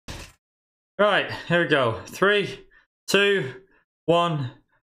Right, here we go. 3, 2, 1,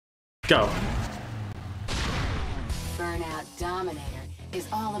 go. Burnout Dominator is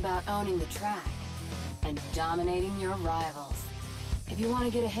all about owning the track and dominating your rivals. If you want to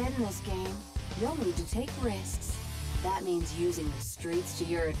get ahead in this game, you'll need to take risks. That means using the streets to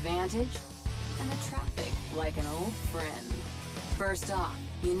your advantage and the traffic like an old friend. First off,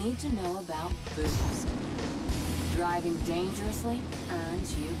 you need to know about boost. Driving dangerously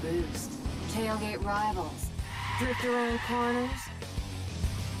earns you boost. Tailgate rivals, drift around corners,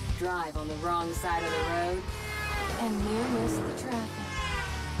 drive on the wrong side of the road, and near miss the traffic.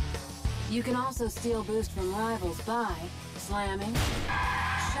 You can also steal boost from rivals by slamming,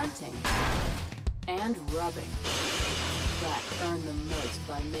 shunting, and rubbing. But earn the most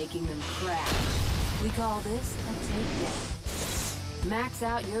by making them crash. We call this a takedown. Max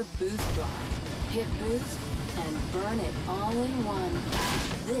out your boost bar, hit boost, and burn it all in one.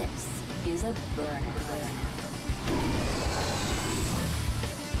 This is a burner.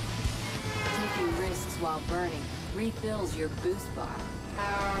 Taking risks while burning refills your boost bar.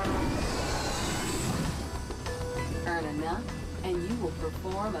 Earn enough, and you will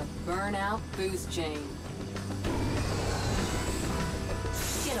perform a burnout boost chain.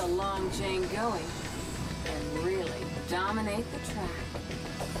 Get a long chain going, and really dominate the track.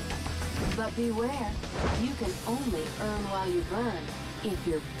 But beware, you can only earn while you burn if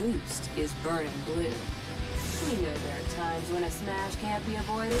your boost is burning blue. We know there are times when a smash can't be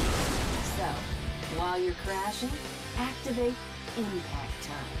avoided, so while you're crashing, activate impact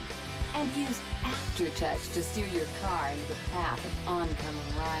time and use aftertouch to steer your car into the path of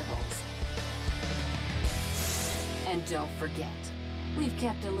oncoming rivals. And don't forget, we've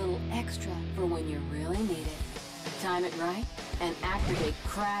kept a little extra for when you really need it. Time it right and activate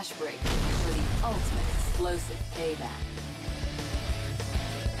Crash Breaker for the ultimate explosive payback.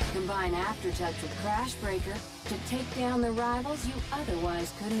 Combine Aftertouch with Crash Breaker to take down the rivals you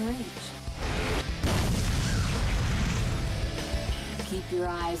otherwise couldn't reach. Keep your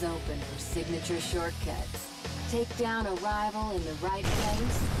eyes open for signature shortcuts. Take down a rival in the right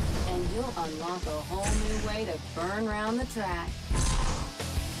place, and you'll unlock a whole new way to burn round the track.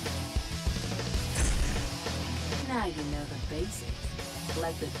 Now you know the basics.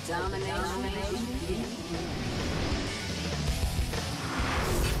 Let the domination begin.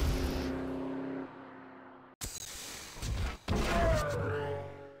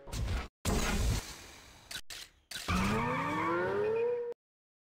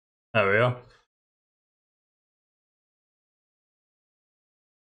 There we are.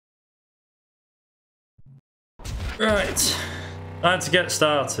 Right, time to get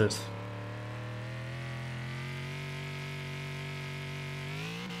started.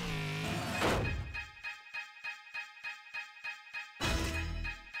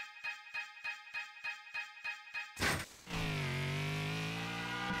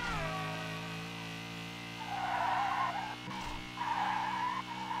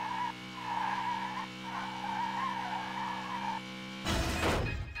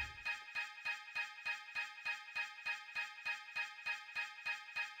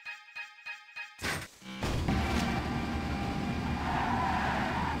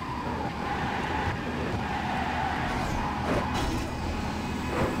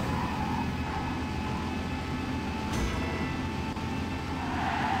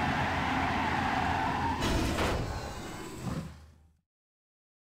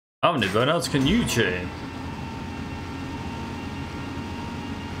 How many burnouts can you chain?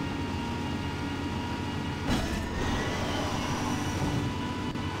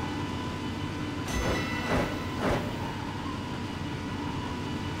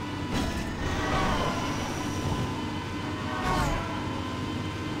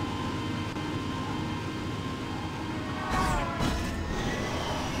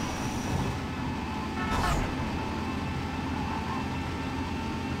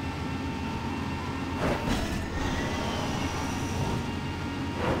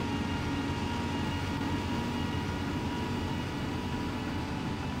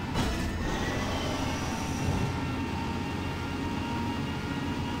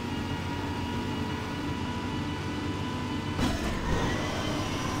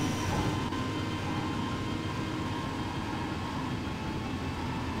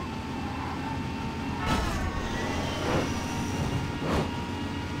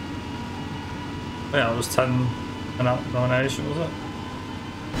 Yeah, it was 10 Burnout Domination, was it?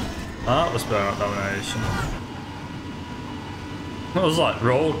 That was Burnout Domination. It was like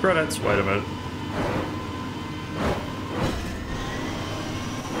roll credits. Wait a minute.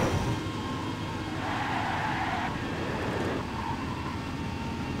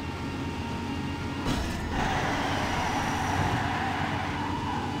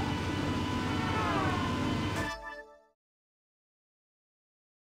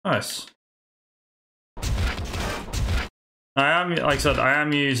 Nice. I am, like I said, I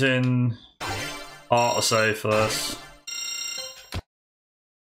am using autosave for this.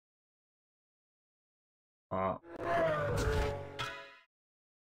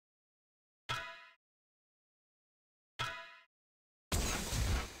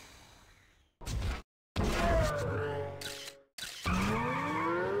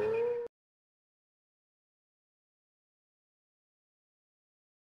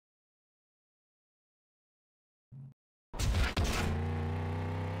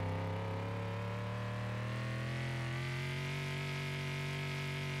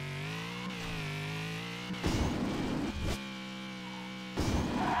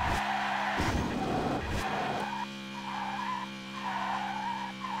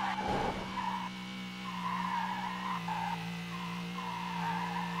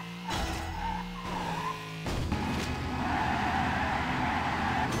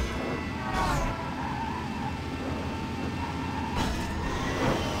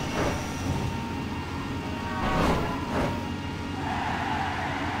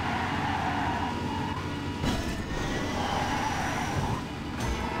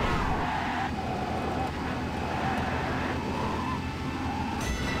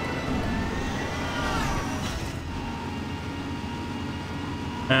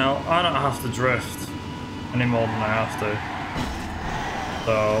 Now, I don't have to drift any more than I have to.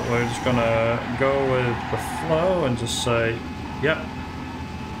 So we're just gonna go with the flow and just say, yep.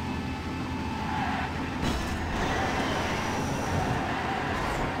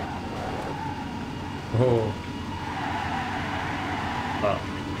 Oh. Oh.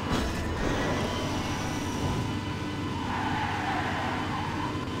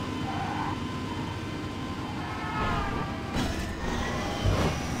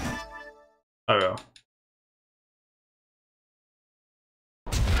 There we go.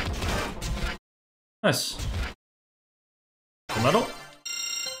 Nice. The medal.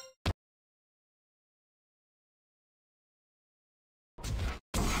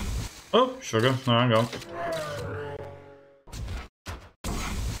 Oh, sugar. There I go.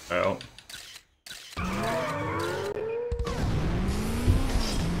 Oh.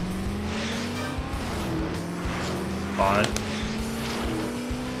 Fine.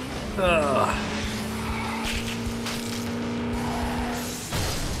 Ugh.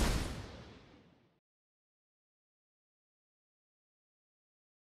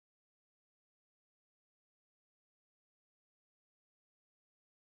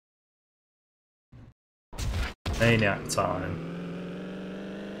 Maniac time.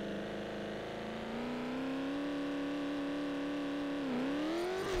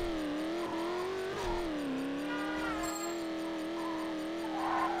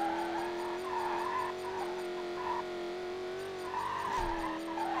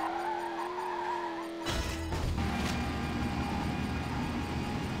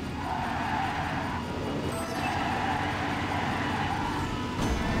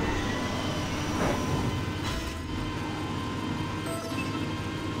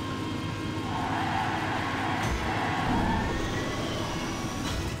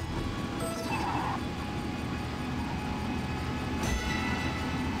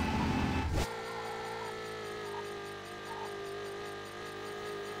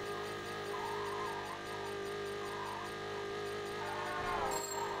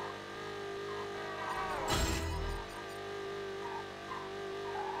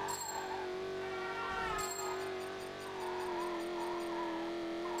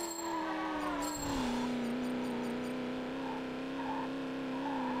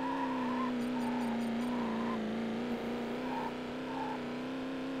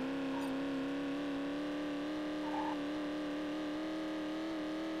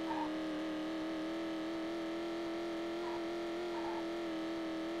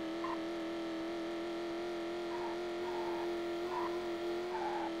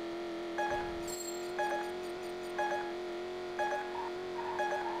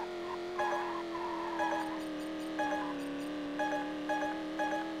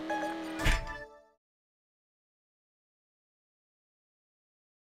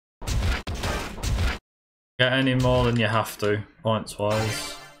 Get any more than you have to, points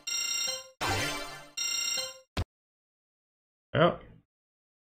wise. Yep.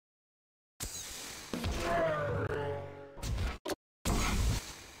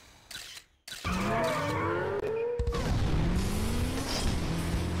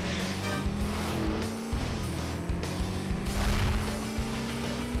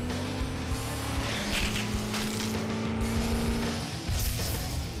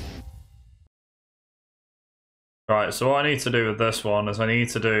 Right, so what I need to do with this one is I need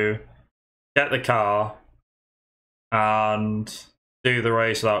to get the car and do the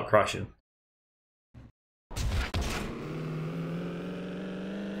race without crashing.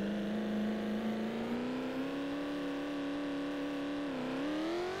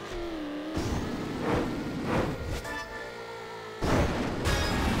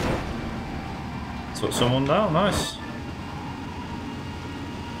 Took someone down, nice.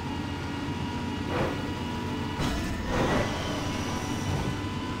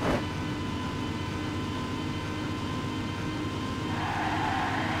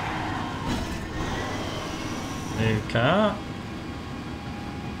 New car.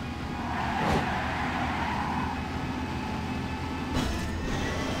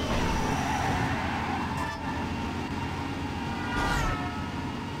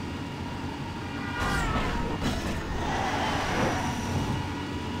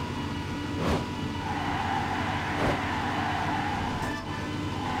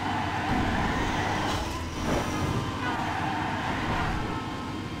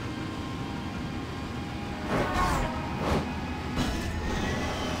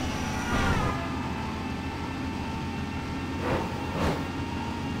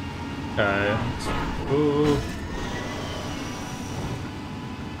 Okay. Ooh.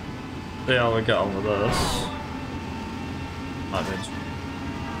 See how we get on with this. Might be interesting.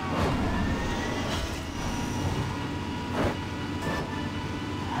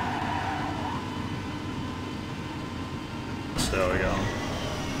 See how we get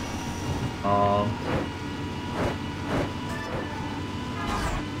on.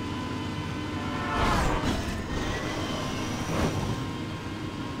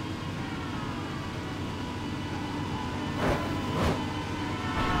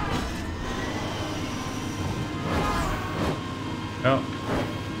 Yep.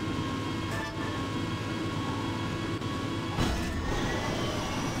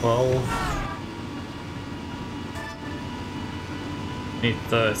 Need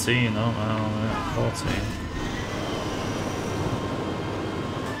 13, oh no, 14.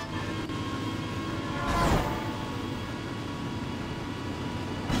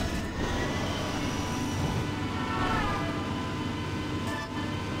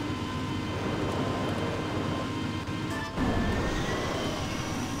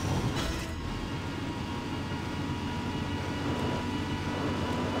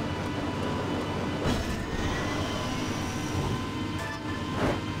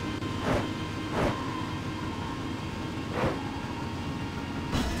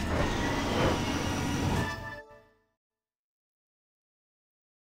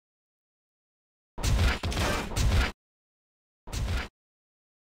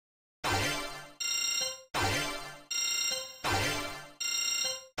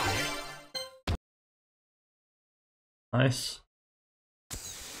 Nice.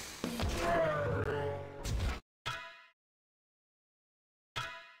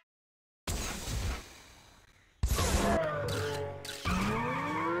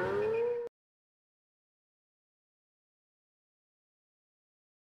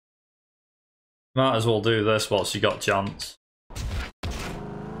 Might as well do this whilst you got chance.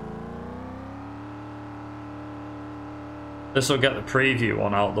 This will get the preview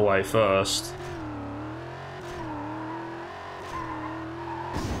one out the way first.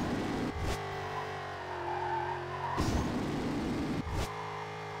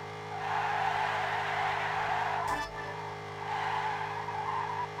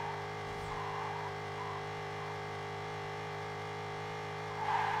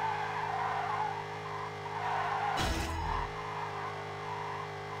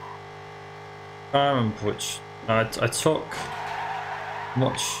 I remember which I took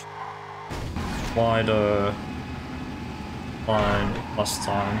much wider line last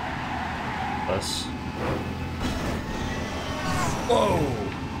time. This. Whoa!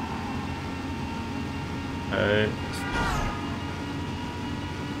 Okay.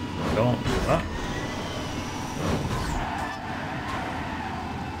 Don't do that.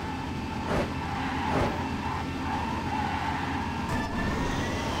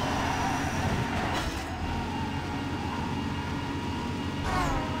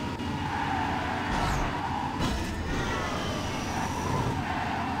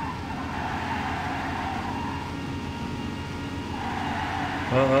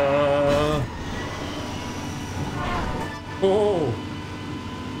 Oh!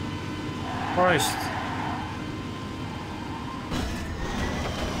 Christ.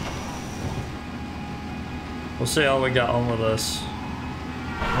 We'll see how we get on with this.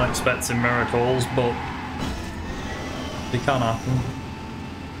 I'm not expecting miracles, but it can happen.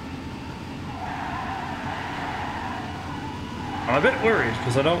 I'm a bit worried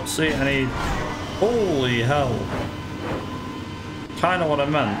because I don't see any... Holy hell. Kind of what I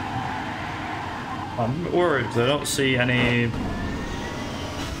meant. I'm a bit worried because I don't see any...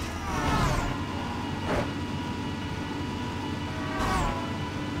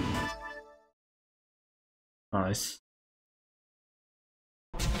 Nice.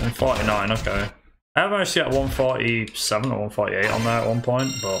 149, okay. I have managed to get 147 or 148 on there at one point,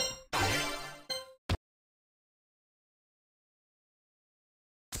 but...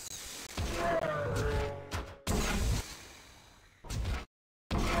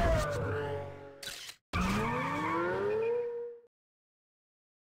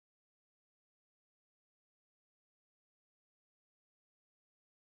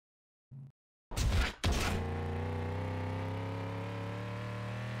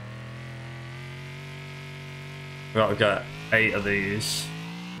 We gotta get 8 of these.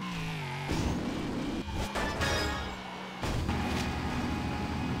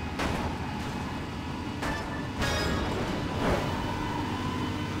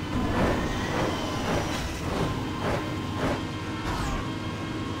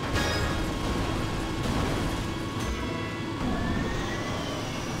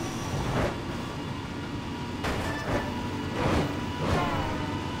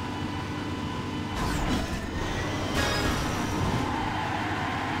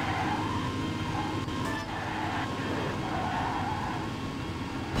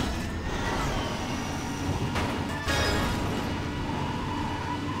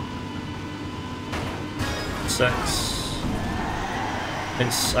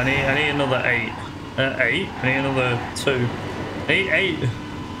 I need another 8. 8? I need another 2. I need 8.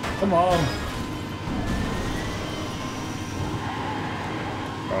 Come on.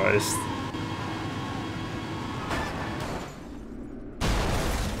 Christ.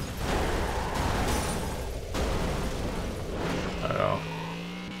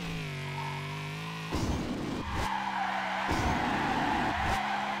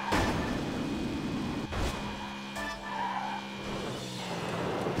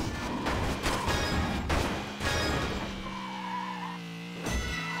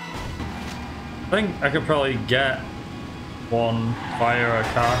 I think I could probably get one via a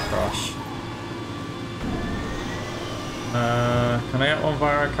car crash. Can I get one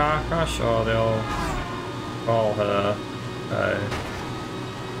via a car crash, or are they all here?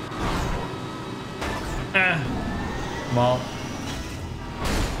 Come on.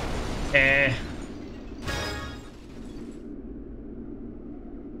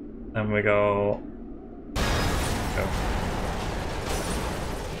 Then we go.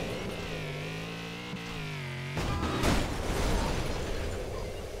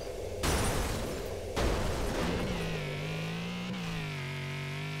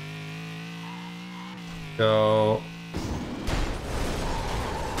 Go.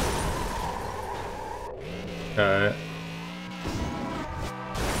 Okay.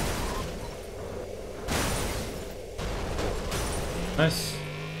 Nice.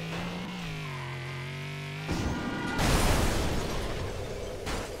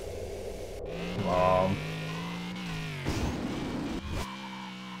 Come on.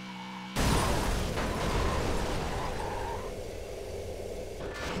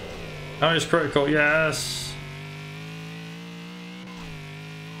 That is critical, yes.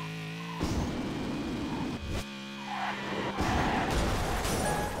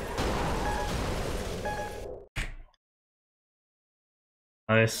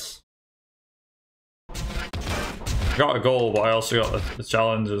 Nice. Got a goal, but I also got the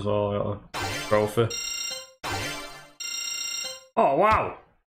challenge as well. I got a trophy. Oh wow!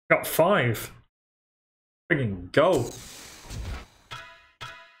 Got 5. Friggin' go!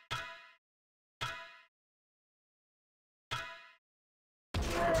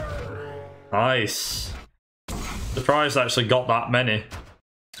 Nice. Surprised I actually got that many.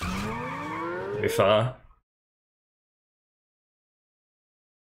 To be fair.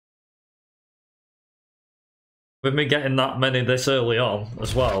 With me getting that many this early on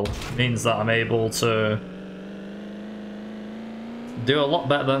as well, means that I'm able to do a lot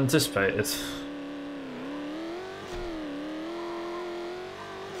better than anticipated.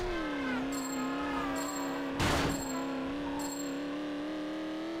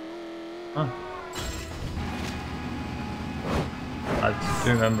 Huh. I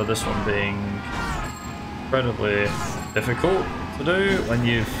do remember this one being incredibly difficult to do when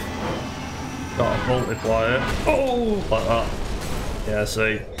you've got a multiplier. Oh, like that. Yeah,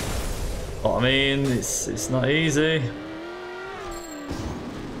 see what I mean? It's not easy.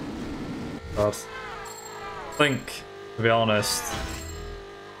 But I think, to be honest,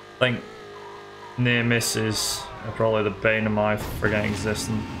 I think near misses They're probably the bane of my friggin'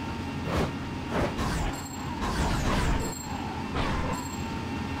 existence.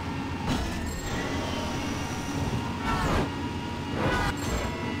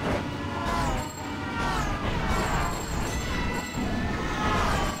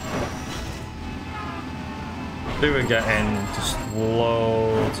 We were getting just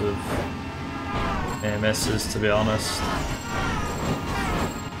loads of near misses, to be honest.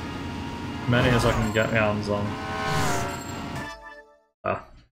 Many as I can get my hands on. Ah.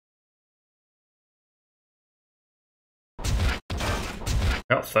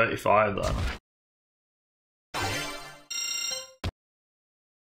 Got 35 then.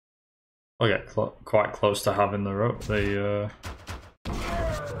 I'll get quite close to having the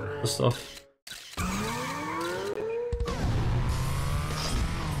stuff.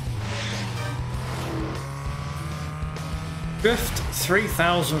 Drift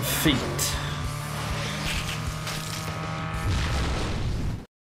 3,000 feet.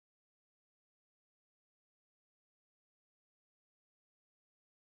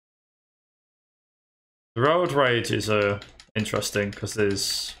 The road rages are interesting because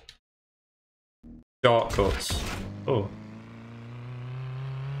there's shortcuts. Oh.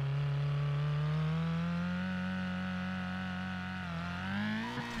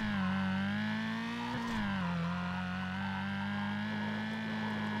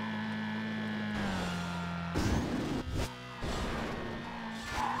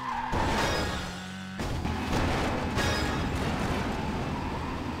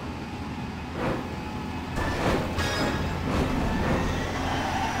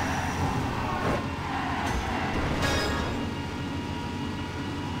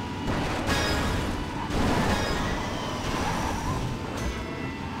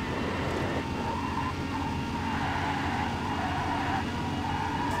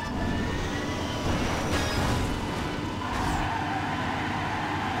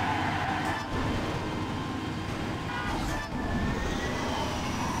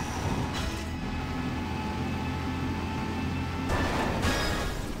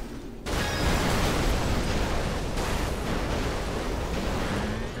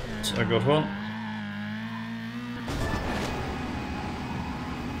 A good one.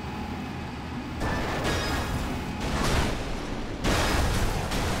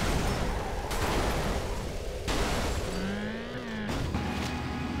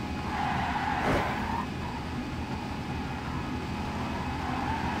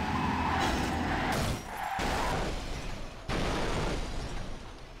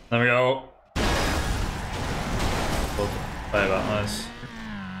 There we go. Play that nice.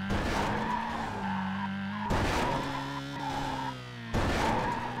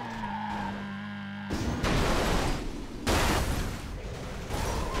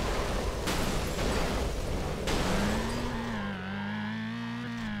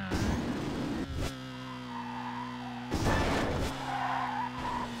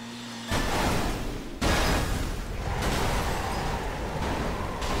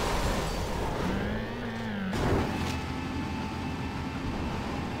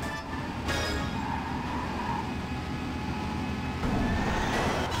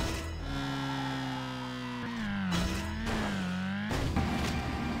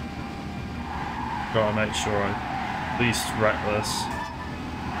 Gotta make sure I at least wreck this.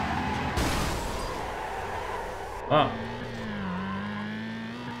 Ah.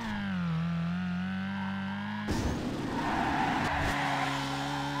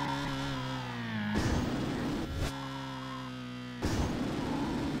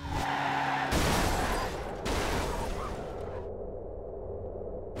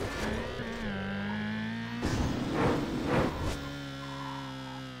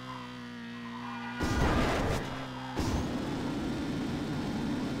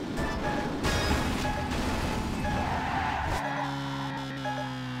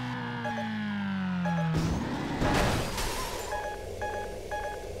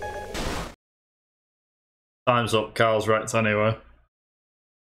 Time's up, Carl's wrecked anyway.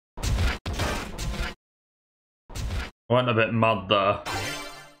 Went a bit mad there.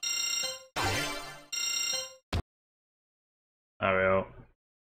 There we go.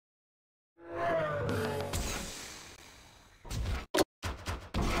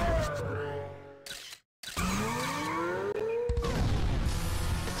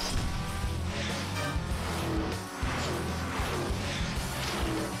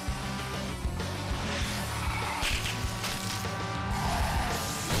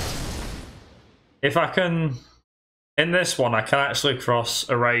 If I can, in this one, I can actually cross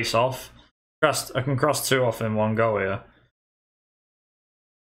a race off. I can cross two off in one go here.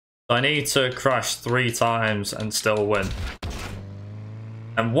 I need to crash 3 times and still win.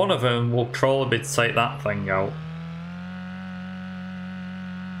 And one of them will probably be to take that thing out.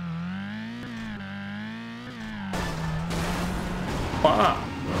 Like that.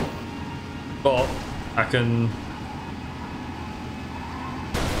 But I can...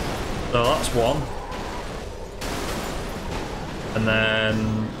 So that's one. And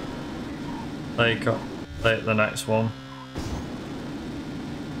then take the next one.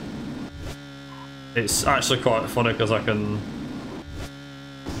 It's actually quite funny because I can...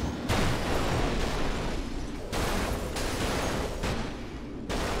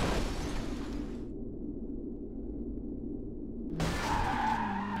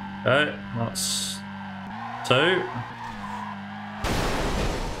 Okay, that's 2.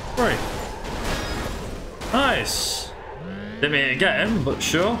 3. Nice. Didn't mean to get him, but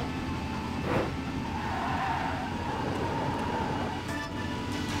sure.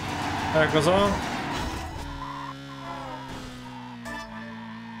 There it goes on.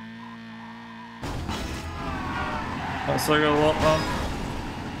 That's like a lot, man.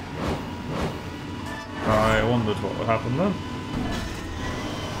 I wondered what would happen then.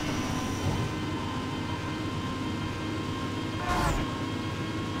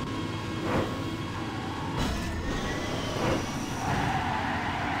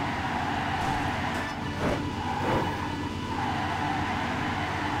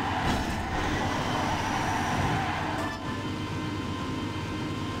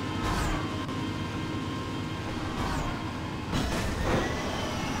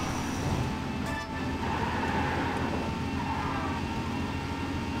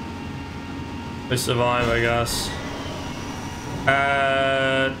 We survive, I guess.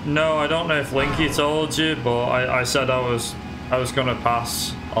 No, I don't know if Linky told you, but I said I was gonna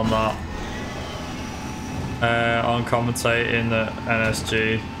pass on that. On commentating at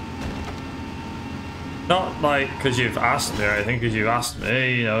NSG. Not like because you've asked me or anything, because you've asked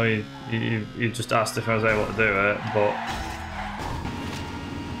me, you know, you just asked if I was able to do it, but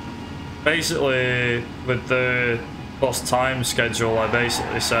basically with the bus time schedule, I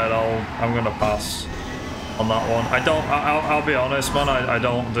basically said I'm gonna pass on that one. I'll be honest, man, I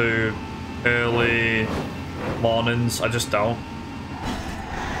don't do early mornings. I just don't.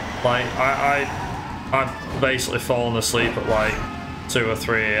 Like I've basically fallen asleep at like 2 or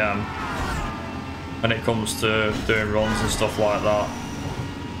 3 AM when it comes to doing runs and stuff like that.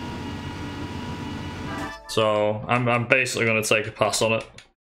 So I'm basically gonna take a pass on it.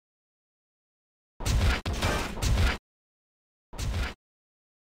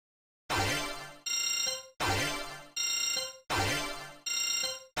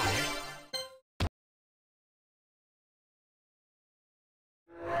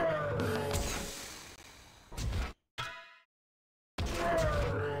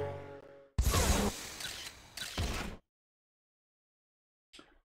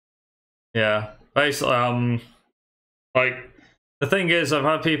 Yeah, basically, like, the thing is, I've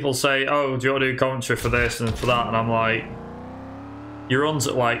had people say, oh, do you want to do commentary for this and for that? And I'm like, your run's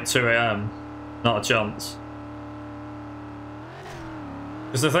at like 2 AM, not a chance.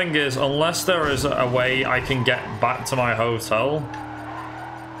 Because the thing is, unless there is a way I can get back to my hotel,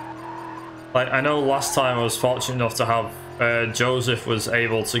 like, I know last time I was fortunate enough to have, Joseph was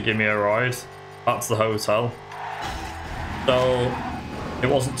able to give me a ride back to the hotel. So it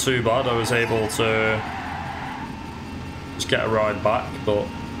wasn't too bad. I was able to just get a ride back, but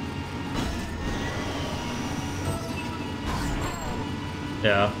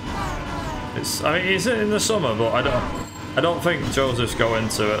yeah, I mean, he's in the summer, but I don't think Joseph's going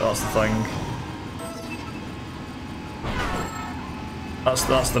to it. That's the thing.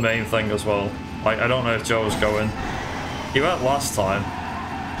 That's the main thing as well. Like, I don't know if Joe's going. He went last time,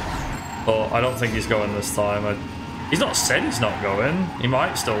 but I don't think he's going this time. He's not said he's not going. He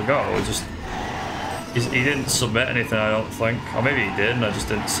might still go. He didn't submit anything, I don't think. Or maybe he did and I just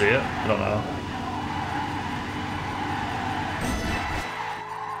didn't see it. I don't know.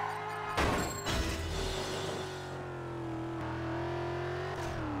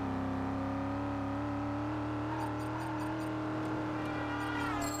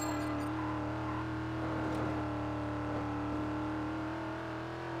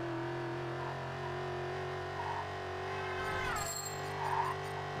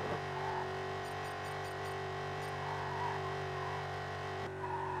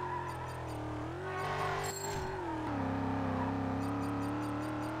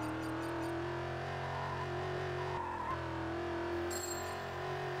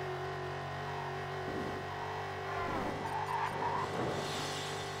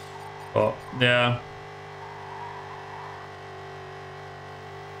 But yeah,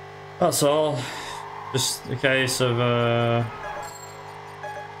 That's all. Just a case of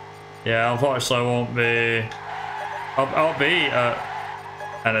yeah, unfortunately I won't be. I'll be at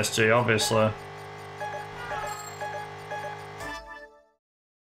NSG, obviously.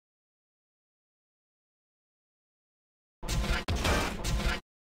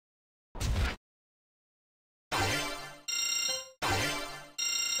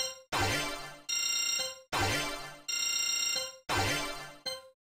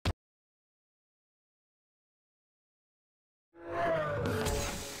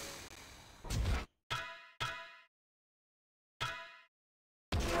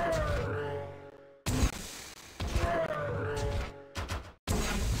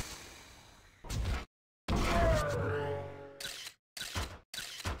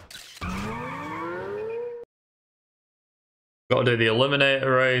 Got to do the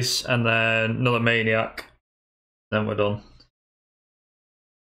Eliminator race and then another Maniac. Then we're done.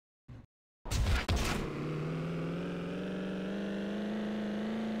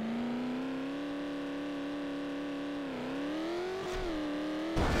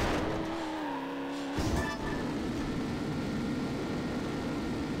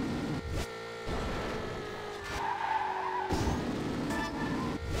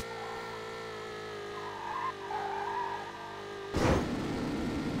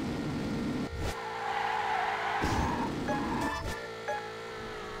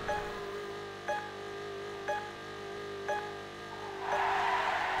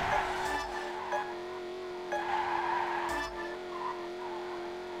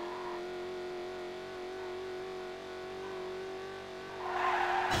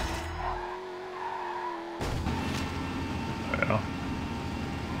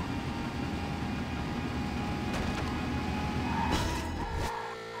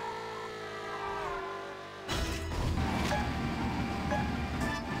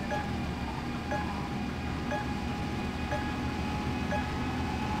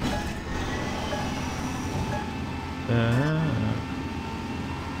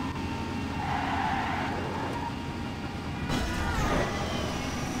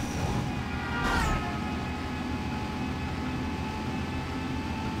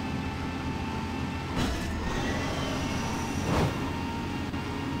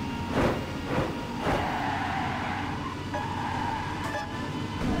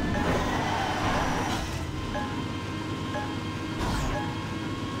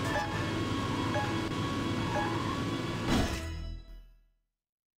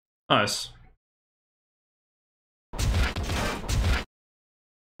 Nice.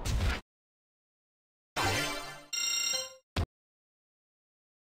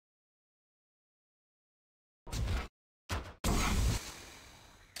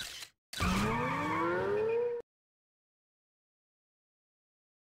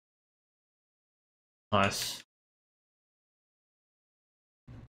 Nice.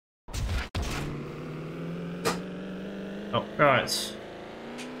 Oh, right.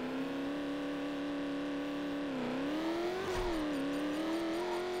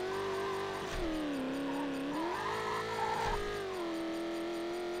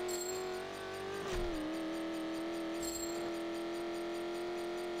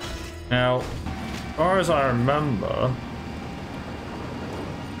 Now, as far as I remember,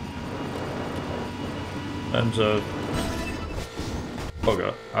 in terms of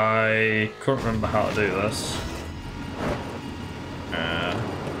bugger, I couldn't remember how to do this.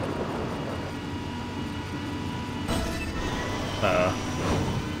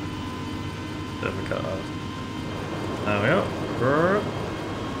 Difficult. There we go.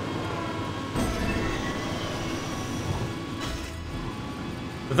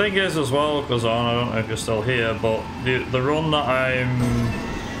 The thing is as well, because I don't know if you're still here, but the run that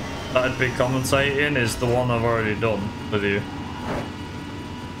I'd be commentating is the one I've already done with you.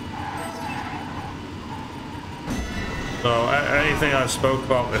 So anything I've spoke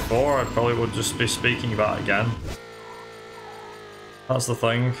about before, I probably would just be speaking about again. That's the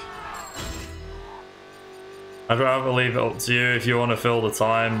thing. I'd rather leave it up to you if you want to fill the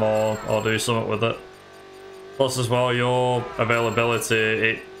time or do something with it. Plus as well, your availability,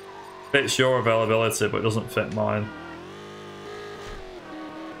 it fits your availability but it doesn't fit mine.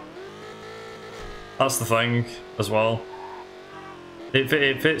 That's the thing as well.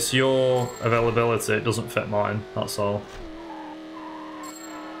 It fits your availability, it doesn't fit mine, that's all.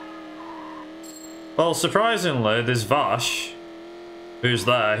 Well, surprisingly, there's Vash, who's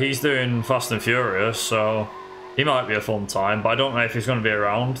there. He's doing Fast and Furious, so he might be a fun time, but I don't know if he's going to be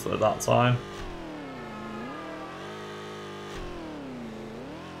around at that time.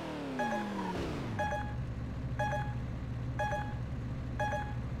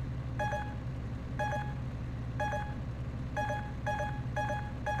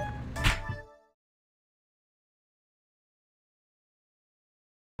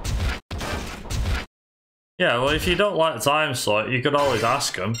 Yeah, well, if you don't like the time slot, you could always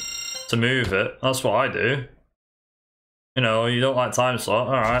ask them to move it. That's what I do. You know, you don't like time slot.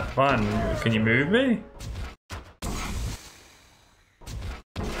 Alright, fine. Can you move me?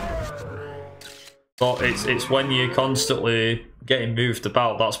 But it's when you're constantly getting moved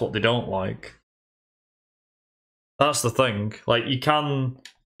about, that's what they don't like. That's the thing. Like, you can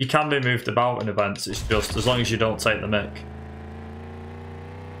be moved about in events, it's just as long as you don't take the mick.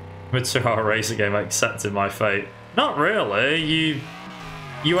 With 2-hour racing game, I accepted my fate. Not really.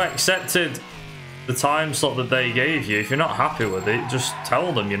 You accepted the time slot that they gave you. If you're not happy with it, just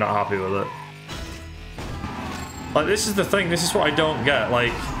tell them you're not happy with it. Like, this is the thing. This is what I don't get.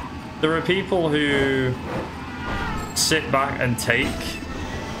 Like, there are people who sit back and take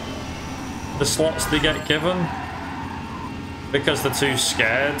the slots they get given because they're too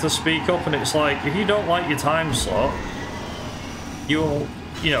scared to speak up, and it's like, if you don't like your time slot, you'll,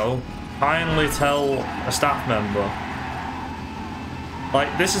 you know, kindly tell a staff member.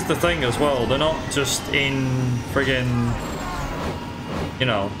 Like, this is the thing as well, they're not just in friggin', you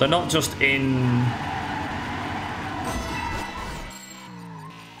know, they're not just in...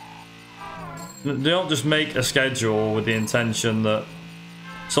 They don't just make a schedule with the intention that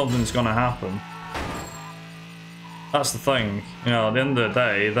something's gonna happen. That's the thing, you know, at the end of the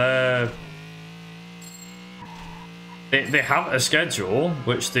day, they have a schedule,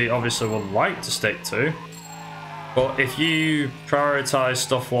 which they obviously would like to stick to. But if you prioritize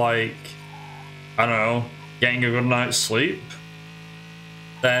stuff like, I don't know, getting a good night's sleep,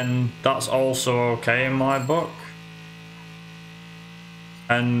 then that's also okay in my book.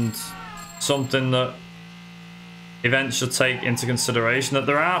 And something that events should take into consideration, that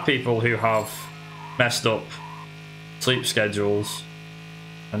there are people who have messed up sleep schedules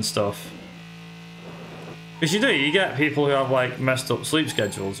and stuff. Because you get people who have like messed up sleep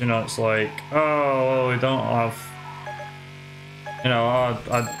schedules, you know, it's like, oh, well, we don't have, you know,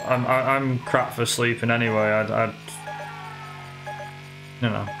 I'm crap for sleeping anyway, I'd you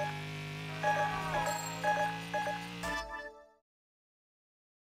know.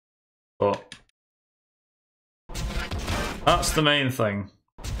 But that's the main thing.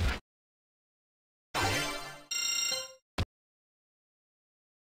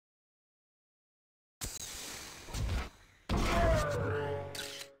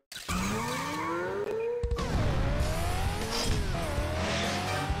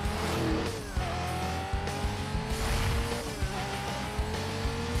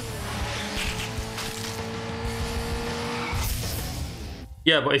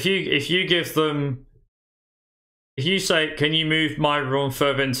 Yeah, but if you give them, if you say, can you move my run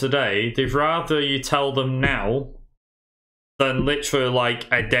further in today, they'd rather you tell them now than literally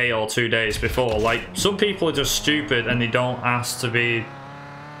like a day or 2 days before. Like, some people are just stupid and they don't ask to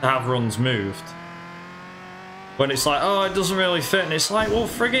have runs moved. When it's like, oh, it doesn't really fit, and it's like, well,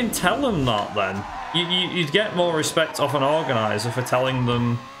 friggin' tell them that then. You'd get more respect off an organizer for telling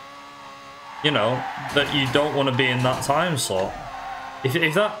them, you know, that you don't want to be in that time slot.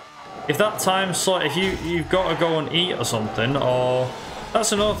 If that time slot, if you've got to go and eat or something, or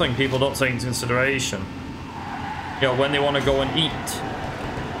that's another thing people don't take into consideration. You know, when they want to go and eat.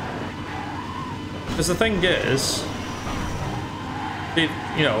 Because the thing is,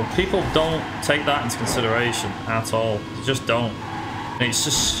 you know, people don't take that into consideration at all. They just don't. And it's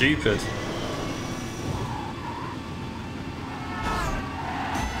just stupid.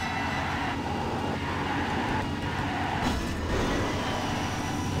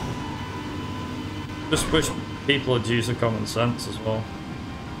 Just wish people would use the common sense as well.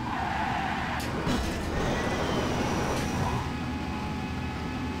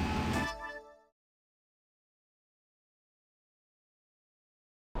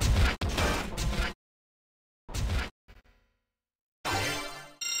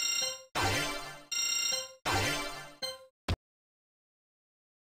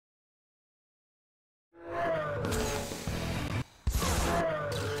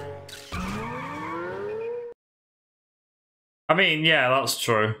 I mean, yeah, that's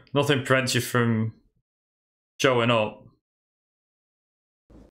true. Nothing prevents you from showing up.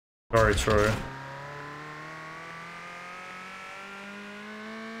 Very true.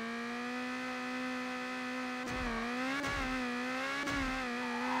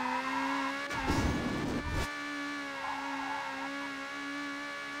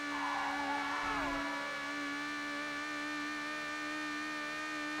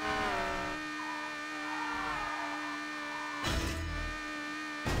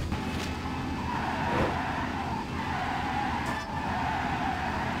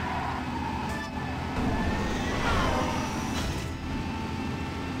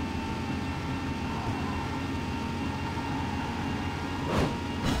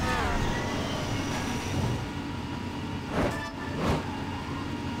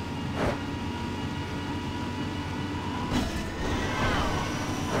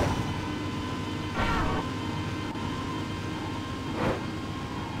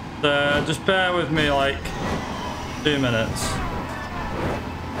 Just bear with me like 2 minutes.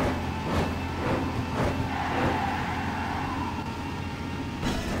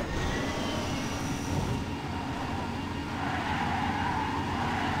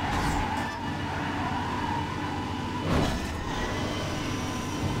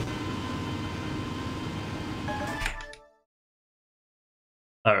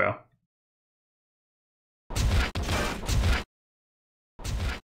 There we go.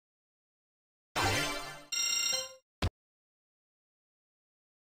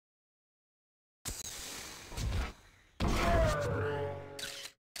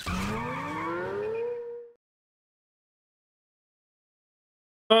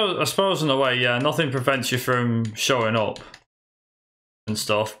 I suppose in a way, yeah, nothing prevents you from showing up and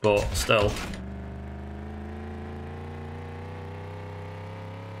stuff, but still.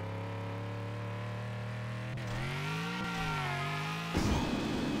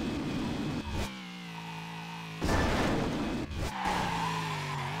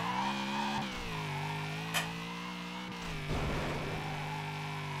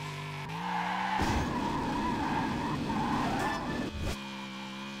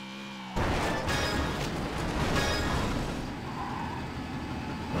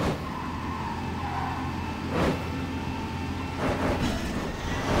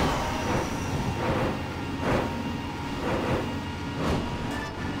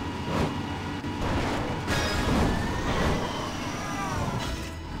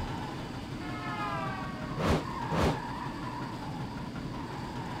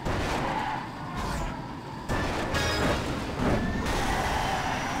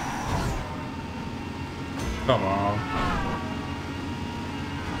 Come on.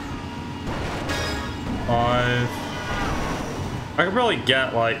 5. I could probably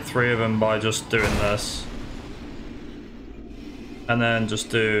get like 3 of them by just doing this. And then just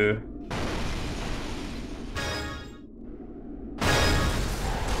do...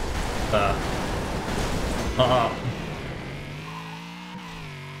 there. Like that.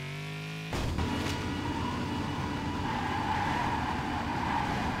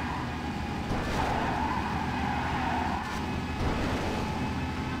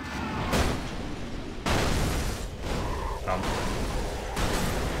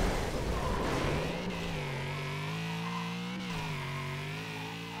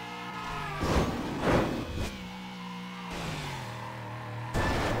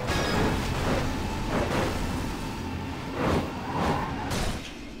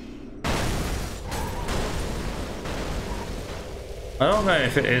 I don't know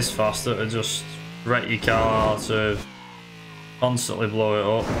if it is faster to just wreck your car to constantly blow it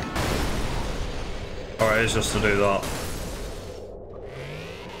up, or it is just to do that.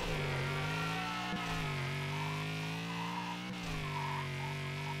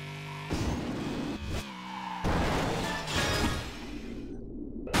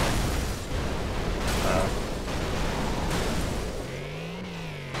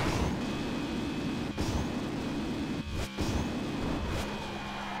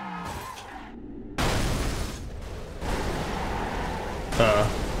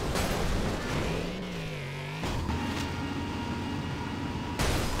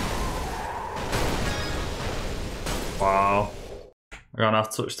 Wow. We're gonna have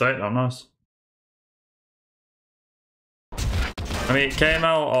to touch state now, nice. I mean, it came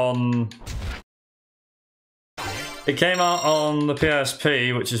out on the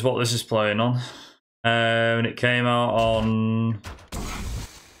PSP, which is what this is playing on. And it came out on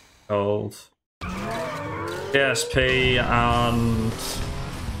old PSP and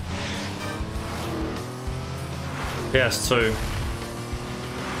PS2.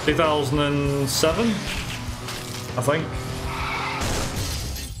 2007, I think.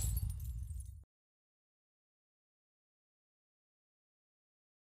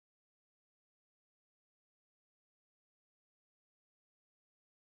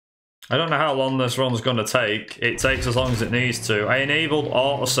 I don't know how long this run's going to take. It takes as long as it needs to. I enabled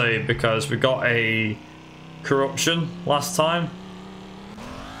autosave because we got a corruption last time.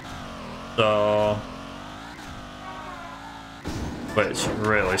 So... which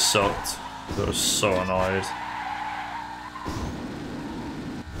really sucked. I was so annoyed.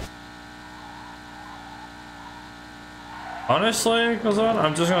 Honestly,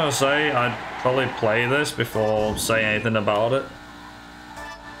 I'm just going to say I'd probably play this before saying anything about it.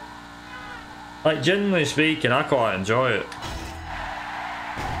 Like, genuinely speaking, I quite enjoy it.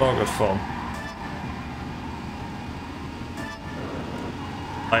 So good fun.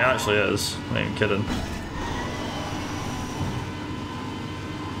 Like, actually is. I ain't kidding.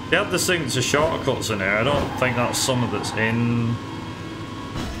 They have the signature shortcuts in here. I don't think that's some that's in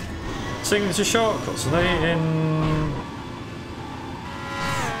signature shortcuts, are they in...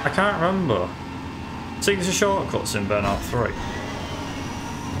 I can't remember. Signature shortcuts in Burnout 3. I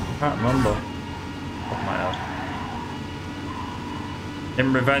can't remember. Off my head.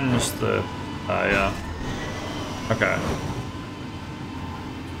 In Revenge, the... yeah. Okay.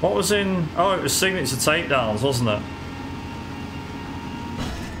 What was in... Oh, it was signature takedowns, wasn't it?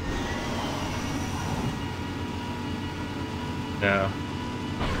 Yeah.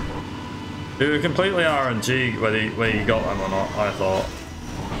 They were completely RNG whether you got them or not, I thought.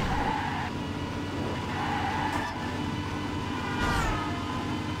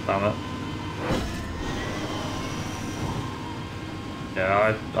 Damn it.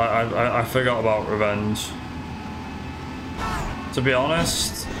 Yeah, I forgot about Revenge. To be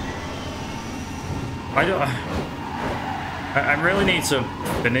honest, I really need to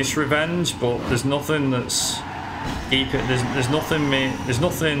finish Revenge, but there's nothing that's there's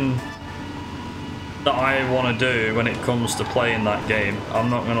nothing that I want to do when it comes to playing that game.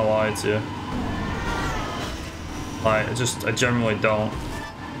 I'm not gonna lie to you. Like, I generally don't.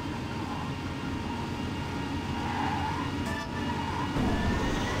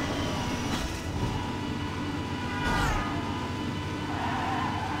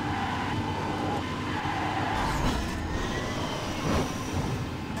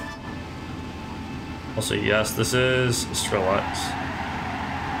 Also, yes, this is Skrillex.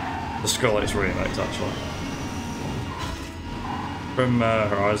 The Skrillex remix, actually. From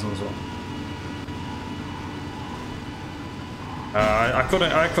Horizon as well. I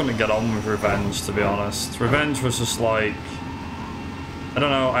couldn't get on with Revenge, to be honest. Revenge was just like... I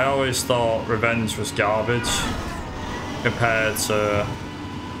don't know, I always thought Revenge was garbage compared to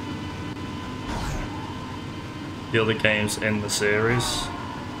the other games in the series.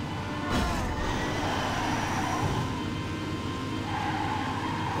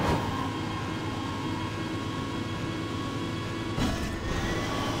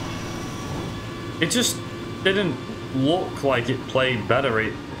 It just didn't look like it played better.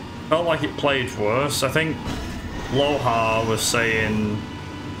 It felt like it played worse. I think Loha was saying,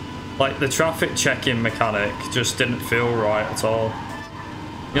 like, the traffic checking mechanic just didn't feel right at all.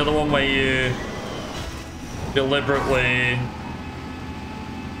 You know, the one where you deliberately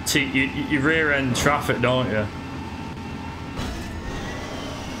you rear end traffic, don't you?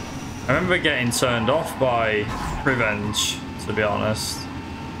 I remember getting turned off by Revenge, to be honest.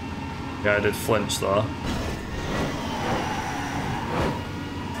 Yeah, I did flinch there.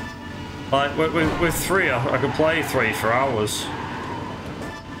 Like, with 3, I could play 3 for hours.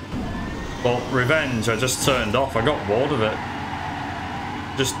 But Revenge, I just turned off. I got bored of it.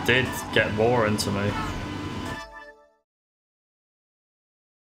 Just did get boring to me.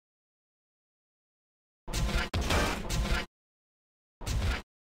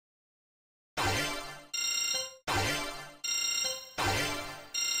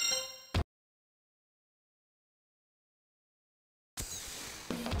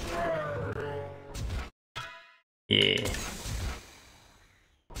 Yeah.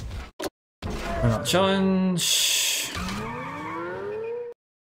 Burnout challenge.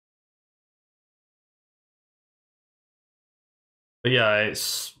 But yeah,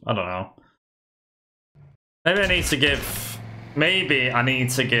 it's... I don't know. Maybe I need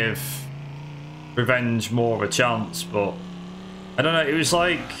to give Revenge more of a chance, but I don't know, it was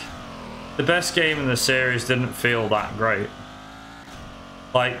like the best game in the series didn't feel that great.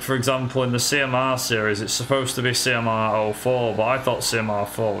 Like, for example, in the CMR series, it's supposed to be CMR 04, but I thought CMR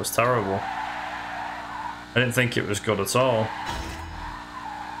 4 was terrible. I didn't think it was good at all.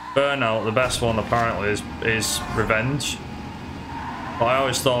 Burnout, the best one apparently, is Revenge. But I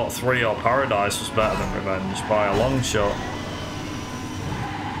always thought 3 or Paradise was better than Revenge by a long shot.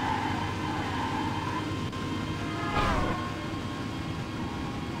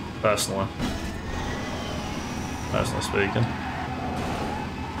 Personally speaking.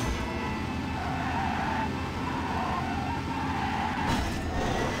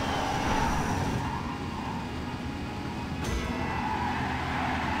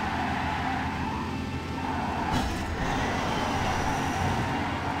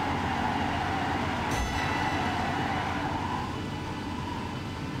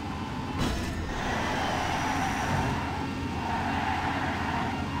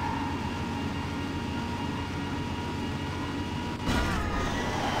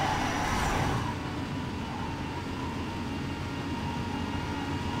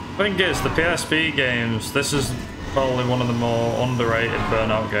 I think it's the PSP games. This is probably one of the more underrated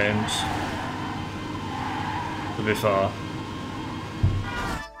Burnout games, to be fair.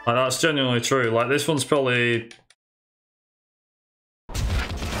 Like, that's genuinely true. Like, this one's probably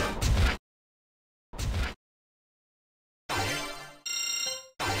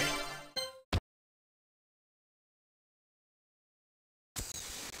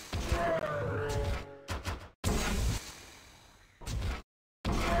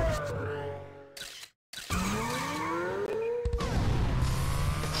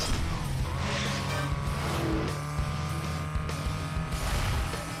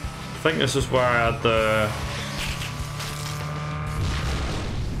think this is where I had the...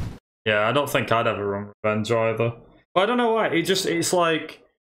 Yeah, I don't think I'd ever run Revenge either. But I don't know why, it's like...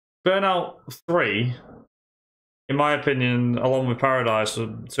 Burnout 3, in my opinion, along with Paradise,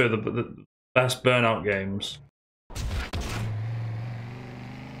 are two of the best Burnout games.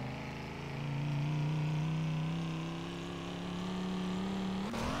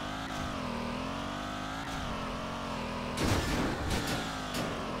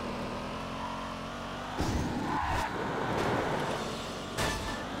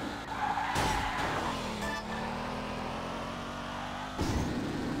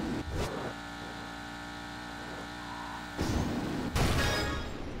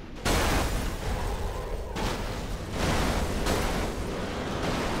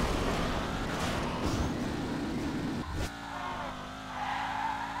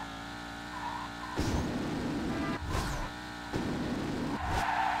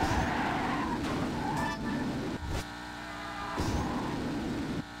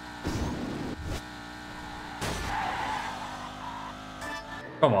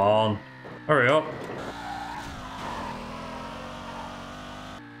 Come on, hurry up.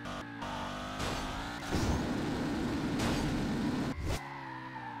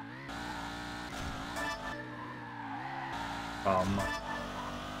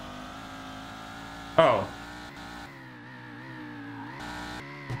 Oh.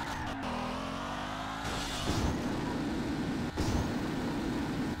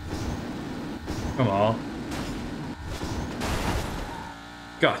 Come on.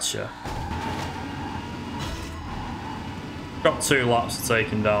 Gotcha. Got 2 laps to take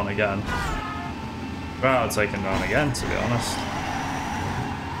him down again. Well, take him down again, to be honest.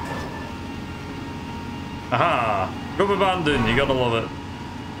 Aha! Rubber banding, you gotta love it.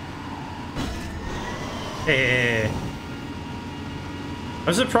 Hey.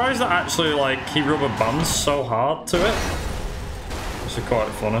 I'm surprised that actually, like, he rubber bands so hard to it. This is quite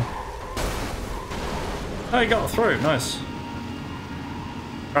funny. Oh, he got through, nice.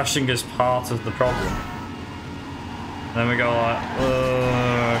 Crashing is part of the problem. And then we go like,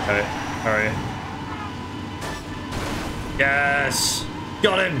 okay, hurry. Yes!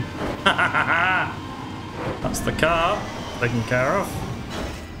 Got him! That's the car taken care of.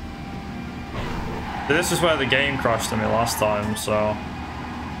 So this is where the game crashed on me last time, so...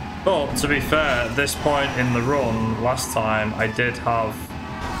 But, to be fair, at this point in the run, last time, I did have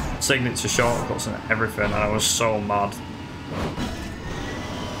signature shortcuts and everything, and I was so mad.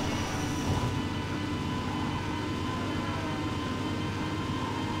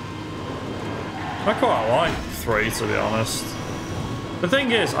 I quite like 3, to be honest. The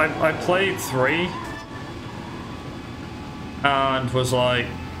thing is, I played 3 and was like,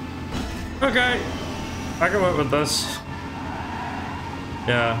 okay, I can work with this.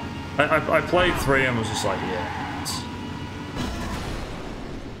 Yeah, I played 3 and was just like, yeah.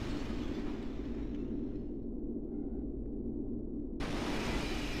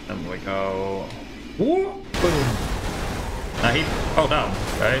 And we go. Boom. Now he. Oh, down.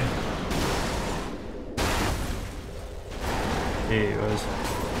 Okay. He was.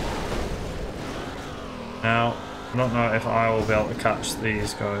 Now, I don't know if I will be able to catch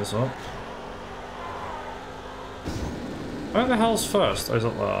these guys up. Where the hell's first? Oh, is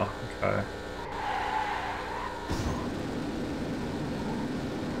it there? Okay.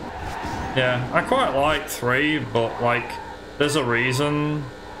 Yeah, I quite like 3, but like, there's a reason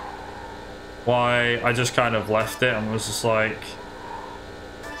why I just kind of left it and was just like,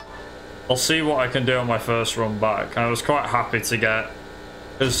 I'll see what I can do on my first run back. And I was quite happy to get,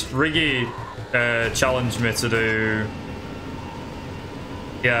 because Riggy challenged me to do,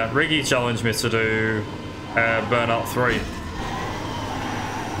 yeah, Riggy challenged me to do Burnout 3.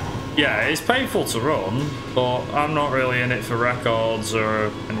 Yeah, it's painful to run, but I'm not really in it for records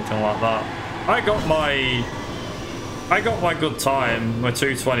or anything like that. I got my good time, my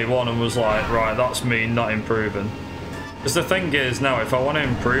 2:21, and was like, right, that's me not improving. Because the thing is, now, if I want to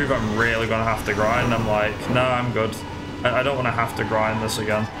improve, I'm really going to have to grind. I'm like, no, I'm good. I don't want to have to grind this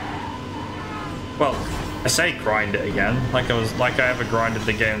again. Well, I say grind it again, like I ever grinded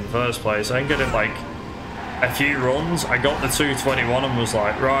the game in the first place. I think I did like a few runs. I got the 2:21 and was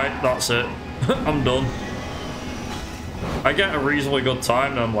like, right, that's it. I'm done. I get a reasonably good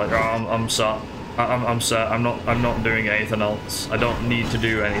time, and I'm like, oh, I'm set. I'm set. I'm not doing anything else. I don't need to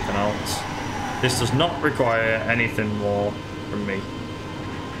do anything else. This does not require anything more from me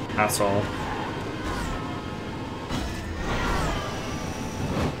at all.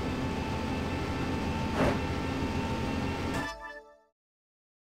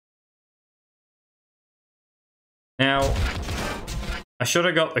 Now, I should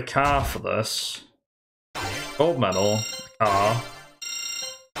have got the car for this. Gold medal, car.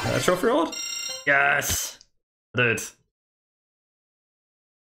 A trophy reward? Yes! I did.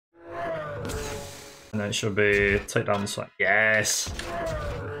 And then it should be take down the side. Yes!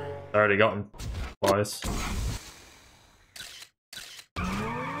 I already got him twice.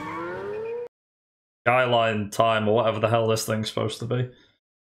 Skyline time or whatever the hell this thing's supposed to be.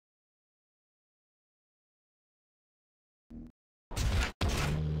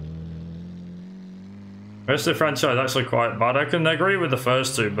 The rest of the franchise is actually quite bad. I can agree with the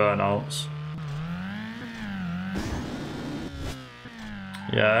first two Burnouts.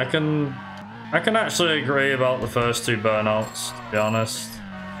 Yeah, I can actually agree about the first two Burnouts, to be honest.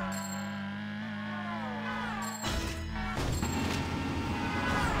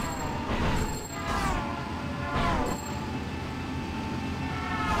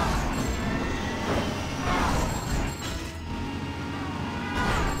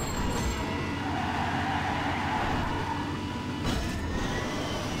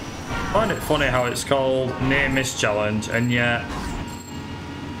 I find it funny how it's called near miss challenge and yet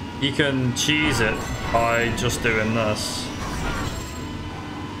you can cheese it by just doing this.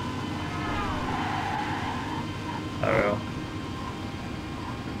 There we go.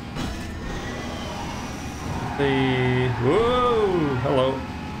 Whoa! Hello.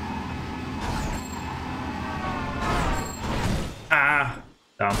 Ah!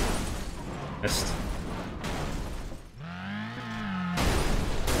 Damn. Missed.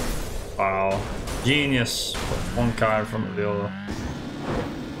 Wow. Genius. Put one car in front of the other.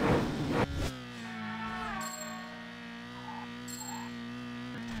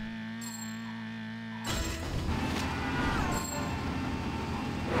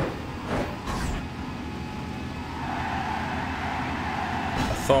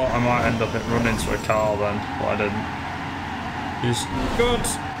 I thought I might end up running into a car then, but I didn't. He's good.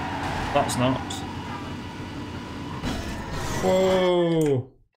 That's not. Whoa.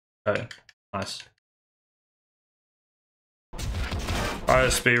 Okay, nice. I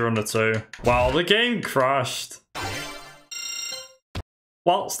speedrunner too. Wow, the game crashed.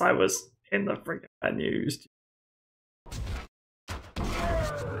 Whilst I was in the freaking menus.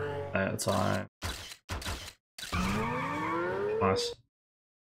 At a time. Nice.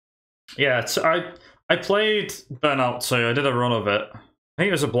 Yeah, I played Burnout 2. I did a run of it. I think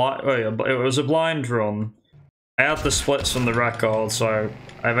it was a blind run. I had the splits from the record, so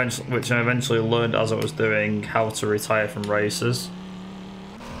I eventually learned as I was doing how to retire from races.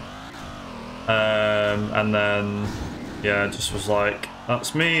 And then yeah, it just was like,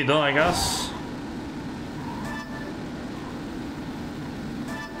 that's me done, I guess.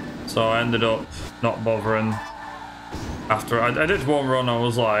 So I ended up not bothering. After I did one run, I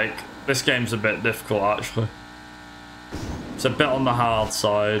was like, this game's a bit difficult actually. It's a bit on the hard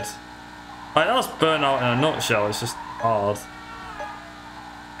side. Like, that's Burnout in a nutshell, it's just hard.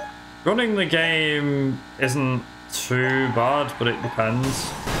 Running the game isn't too bad, but it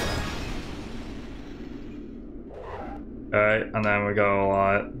depends. Okay, and then we go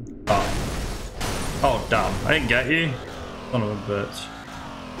like, oh damn, I didn't get you. Son of a bitch.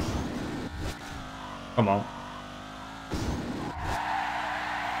 Come on.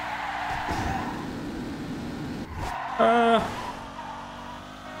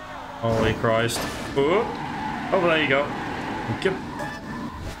 Holy Christ. Oh, there you go. Yep.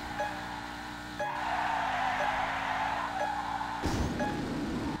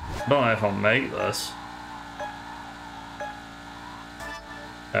 I don't know if I'll make this.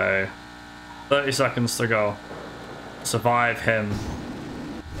 Okay. 30 seconds to go. Survive him.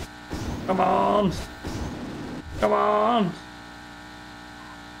 Come on! Come on!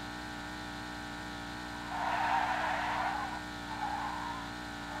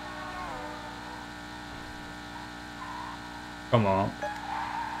 Come on.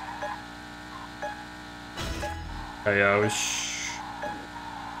 Okay, I was...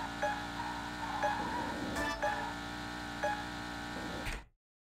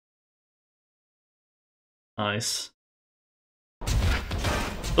 Nice.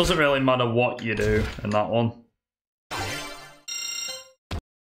 Doesn't really matter what you do in that one.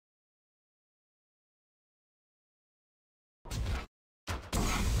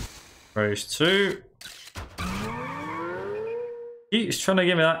 Race 2. He's trying to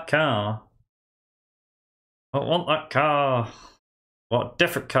give me that car. I don't want that car. What?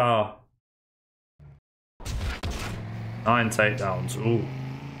 Different car. 9 takedowns. Ooh.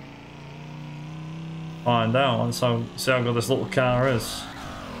 Find out. Let's see how good this little car is.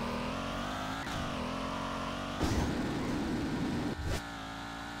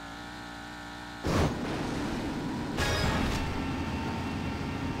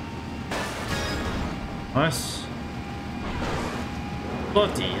 Nice.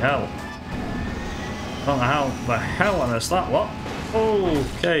 Bloody hell. I don't know how the hell I missed that. What?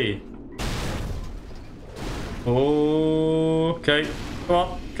 Okay. Okay. Come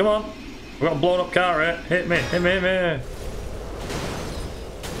on. Come on. We've got a blown up car here. Hit me. Hit me. Hit me.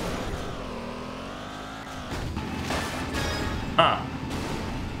 Ah.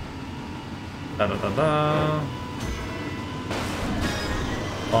 Da da da da.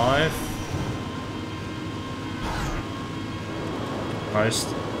 5. Christ.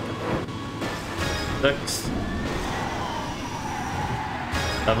 6.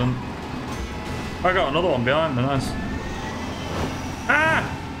 7. I got another one behind me, nice. Ah!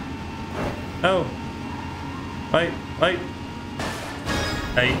 No. Wait, wait.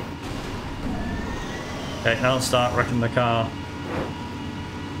 8. Okay, now start wrecking the car.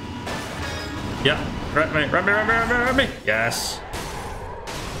 Yeah, wreck me, wreck me, wreck me, wreck me, wreck me. Yes.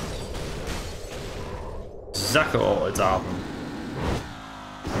 Exactly what it's happened.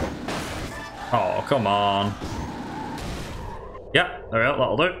 Oh, come on. Yeah, there we go,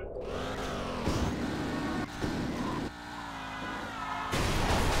 that'll do.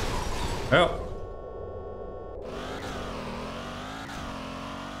 Yep.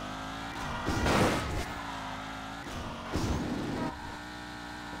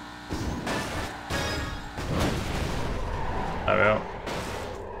 There we go.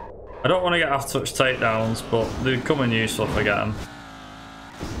 I don't want to get half-touch takedowns, but they come in useful if I get them.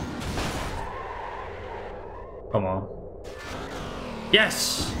 Come on.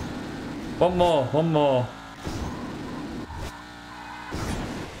 Yes! One more, one more.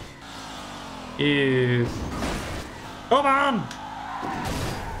 Ew. Come on!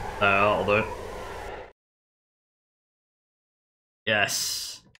 That'll do. Yes.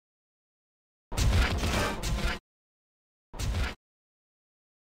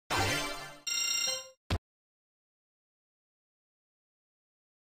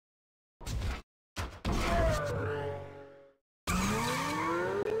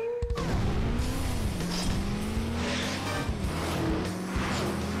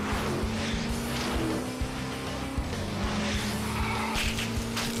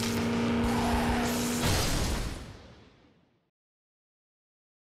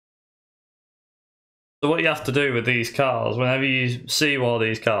 So what you have to do with these cars, whenever you see one of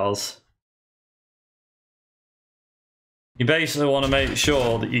these cars, you basically want to make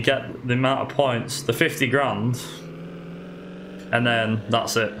sure that you get the amount of points, the 50 grand, and then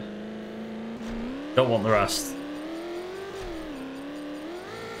that's it. Don't want the rest.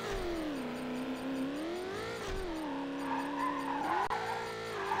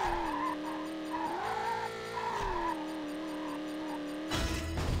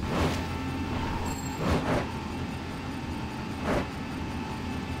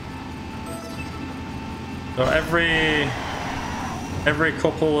 So every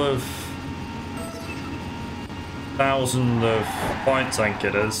couple of thousand of points, I think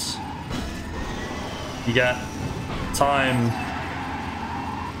it is, you get time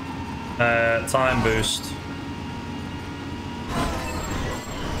boost.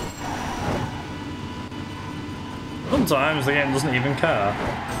 Sometimes the game doesn't even care.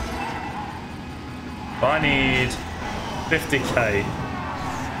 But I need 50k.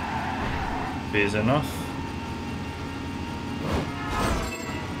 Is enough.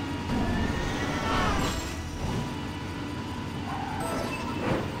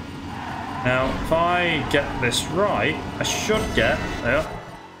 Now, if I get this right, I should get there. I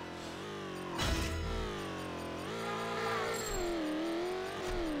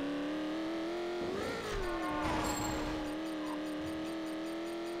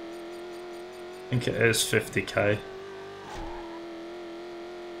think it is 50k.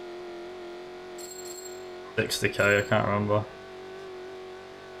 60k, I can't remember.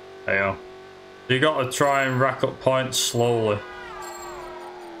 There you go. You got to try and rack up points slowly.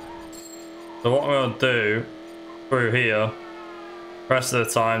 So what I'm going to do through here, the rest of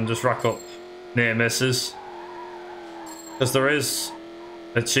the time, just rack up near misses. Because there is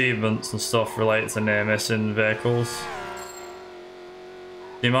achievements and stuff related to near missing vehicles.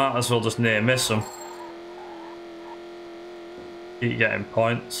 You might as well just near miss them. Keep getting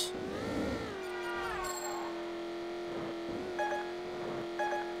points.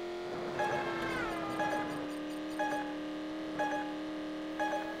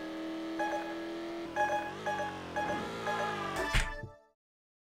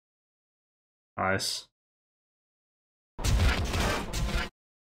 Nice.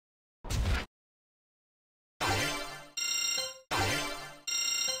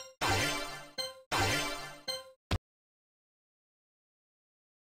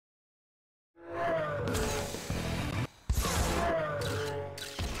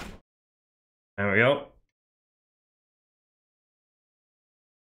 There we go.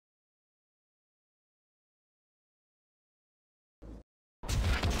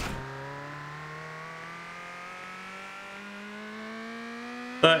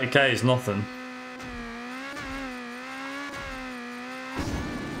 $30k is nothing.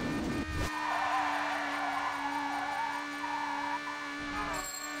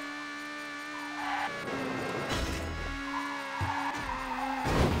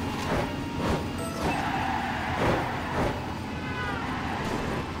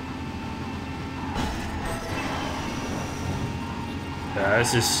 Yeah,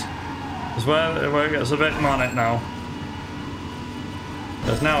 this is where it gets a bit manic now.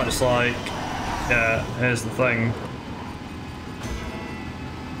 Because now it's like, yeah, here's the thing.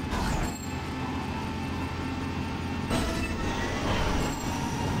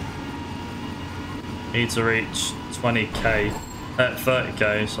 Need to reach 20k,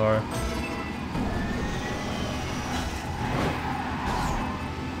 30k, sorry.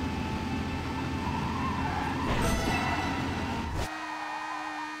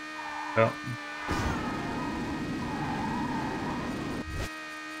 Yep.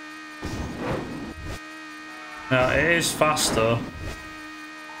 Now it is faster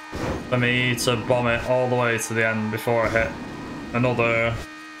for me to bomb it all the way to the end before I hit another,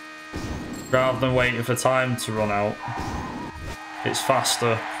 rather than waiting for time to run out. It's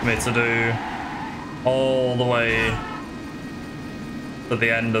faster for me to do all the way to the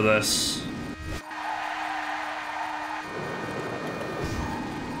end of this.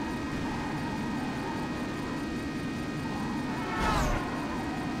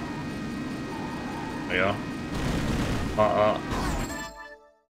 There we go. Like that.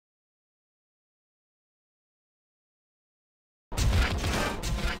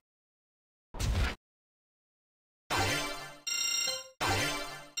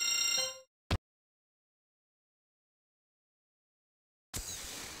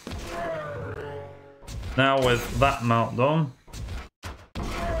 Now with that mount done,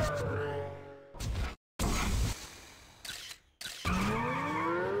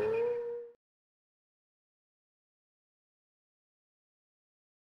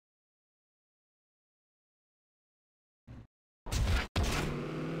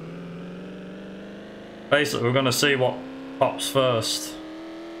 basically we're going to see what pops first.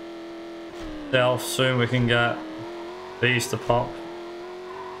 See how soon we can get these to pop.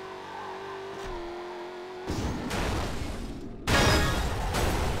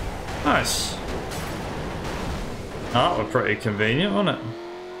 Nice. That was pretty convenient, wasn't it?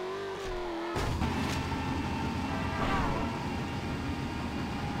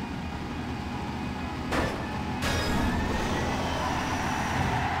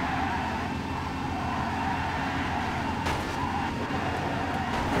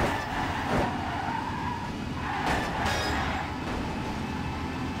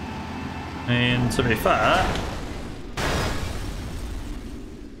 And to be fair,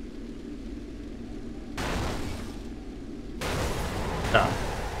 damn,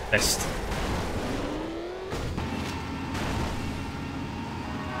 missed.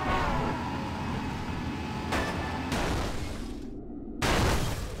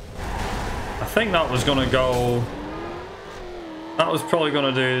 I think that was gonna go. That was probably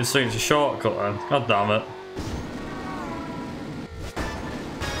gonna do the signature shortcut then. God damn it.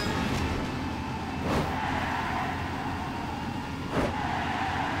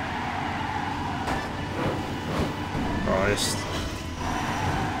 Christ.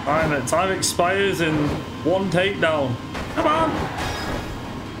 Time expires in one takedown. Come on!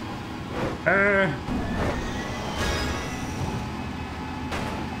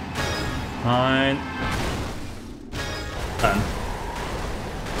 9, 10.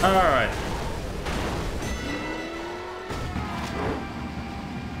 Alright.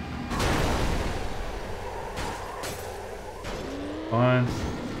 Fine.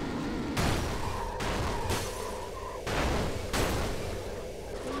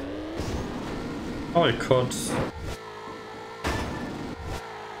 Oh, it could.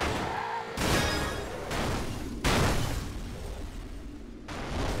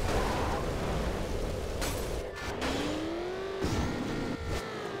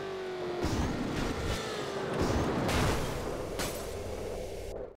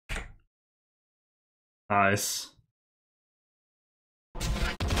 Nice.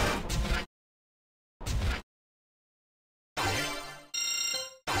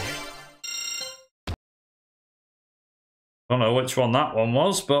 Don't know which one that one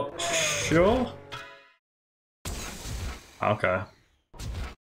was, but sure. Okay.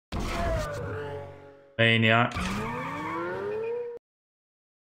 Maniac.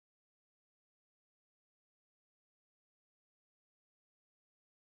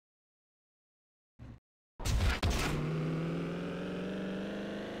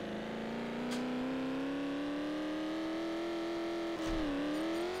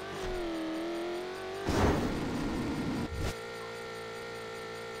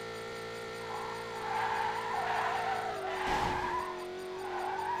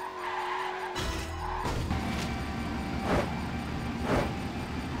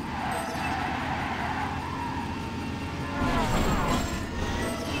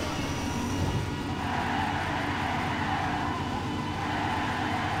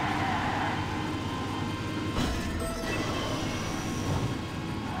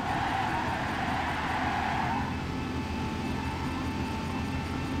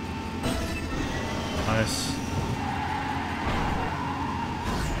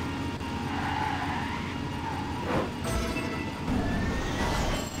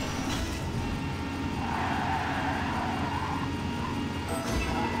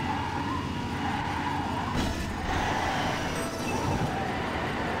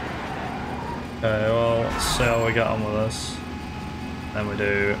 Okay, well, let's see how we get on with this. Then we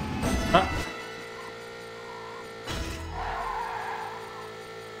do... Ah!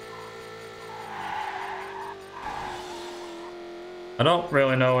 I don't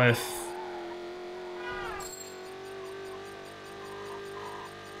really know if...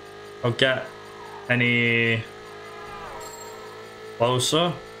 I'll get any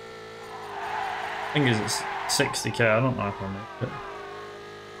closer. I think it's 60k, I don't know if I'll make it.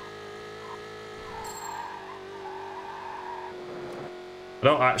 I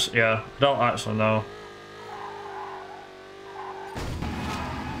don't actually know.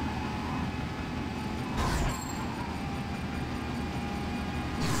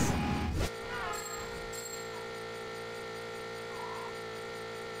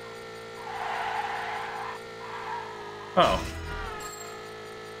 Oh.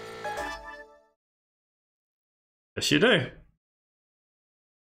 Yes, you do.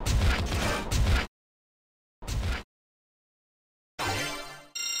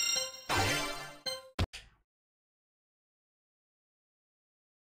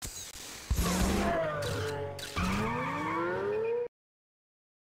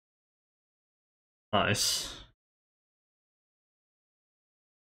 Nice.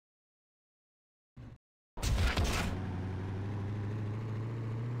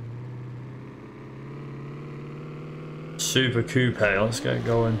 Super coupe, let's get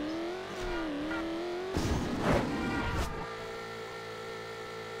going.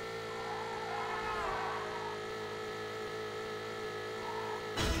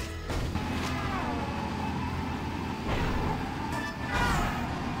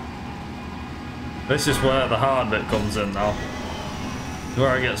 This is where the hard bit comes in now.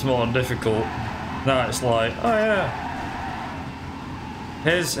 Where it gets more difficult. Now it's like, oh yeah.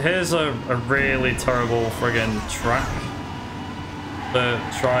 Here's a really terrible friggin' track to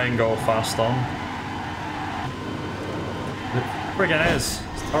try and go fast on. It friggin' is.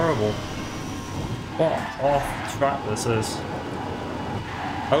 It's terrible. What off track this is.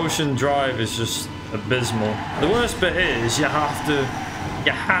 Ocean Drive is just abysmal. The worst bit is you have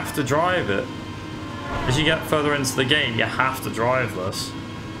to drive it. As you get further into the game, you have to drive this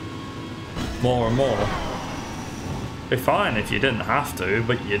more and more. It'd be fine if you didn't have to,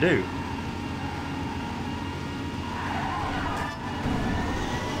 but you do.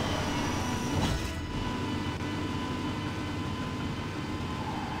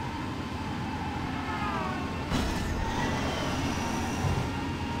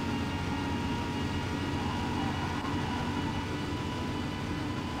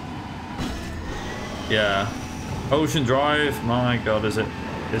 Yeah, Ocean Drive. My God, is it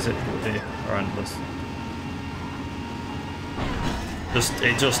really horrendous?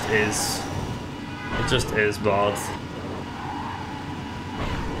 It just is. It just is bad.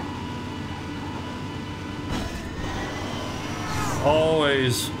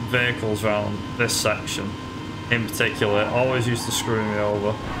 Always vehicles around this section, in particular, always used to screw me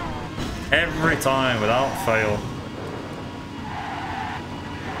over. Every time, without fail.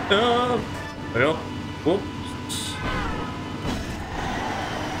 Yep. Whoops.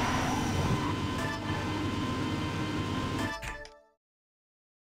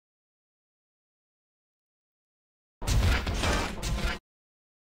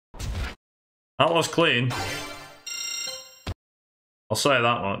 That was clean. I'll say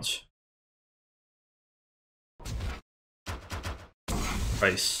that much.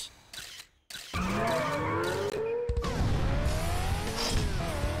 Race.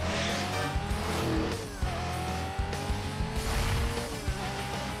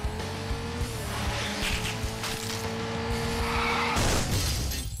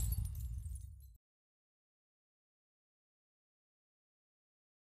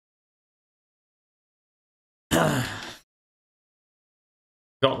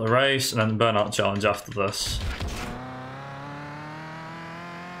 Got the race and then the Burnout Challenge after this.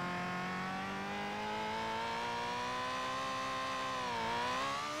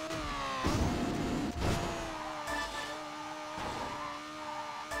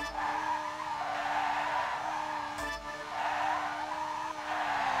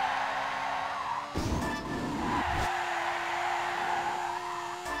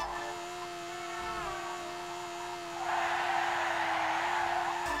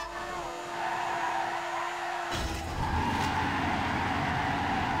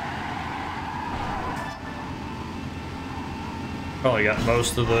 Probably get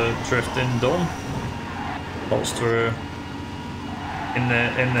most of the drifting done. Bolts through in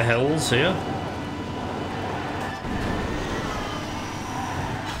the hills here.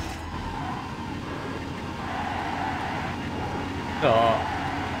 Oh.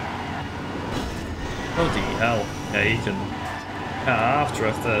 Bloody hell. Yeah, you can half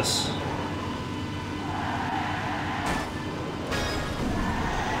drift this.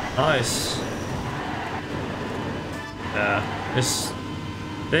 Nice. Yeah,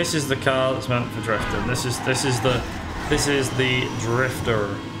 this is the car that's meant for drifting. This is the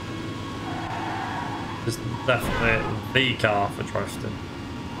drifter. This is definitely the car for drifting.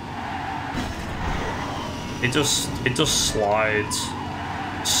 It just slides.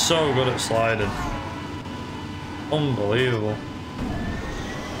 So good at sliding. Unbelievable.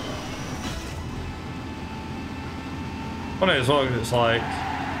 Funny as well, 'cause it's like,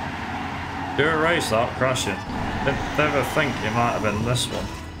 do a race without crashing. Didn't ever think it might have been this one.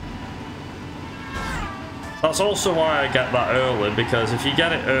 That's also why I get that early, because if you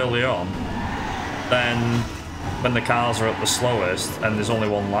get it early on, then when the cars are at the slowest and there's only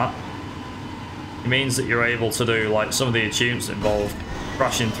one lap, it means that you're able to do like some of the achievements involved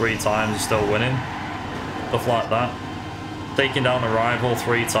crashing 3 times and still winning. Stuff like that. Taking down a rival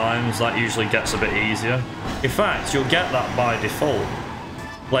 3 times, that usually gets a bit easier. In fact, you'll get that by default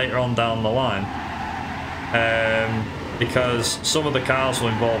later on down the line. Because some of the cars will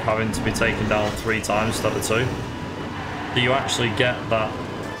involve having to be taken down 3 times instead of 2. So you actually get that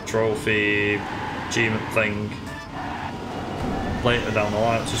trophy achievement thing later down the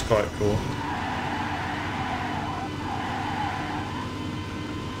line, which is quite cool.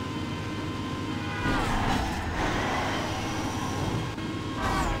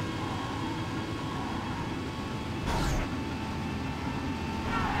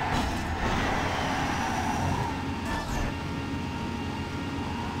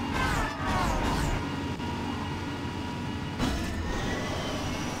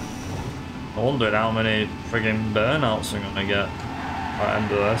 I wondered how many friggin' burnouts I'm gonna get by the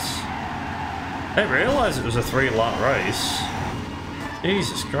end of this. I didn't realise it was a 3-lap race.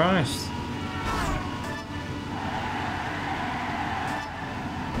 Jesus Christ.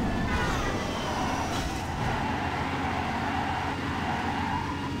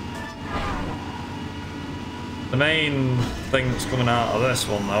 The main thing that's coming out of this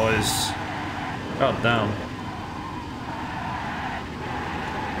one though is... God damn.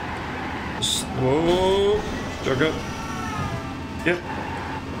 Whoa, jog up. Yep.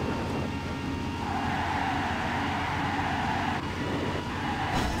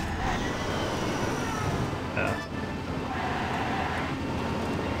 Yeah.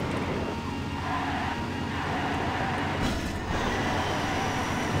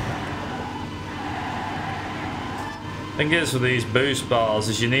 Thing is with these boost bars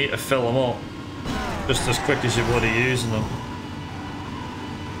is you need to fill them up just as quick as you're bloody using them.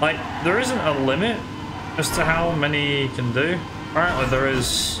 Like, there isn't a limit as to how many you can do. Apparently there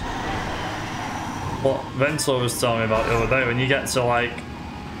is what Ventler was telling me about the other day. When you get to like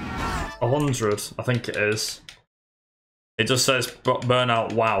 100, I think it is, it just says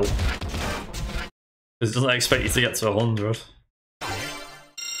Burnout wow. It doesn't expect you to get to 100.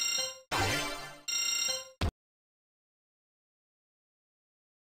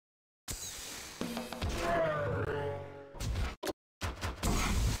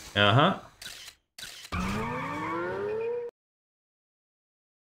 Uh-huh.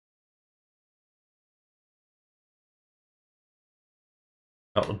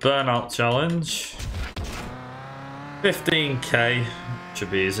 Got the Burnout Challenge. 15k. Should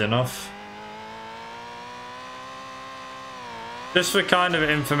be easy enough. Just for kind of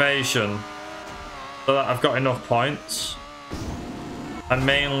information, so that I've got enough points. I'm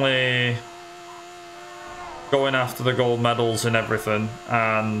mainly going after the gold medals in everything,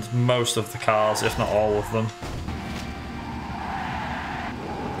 and most of the cars, if not all of them.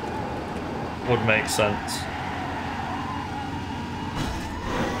 Would make sense.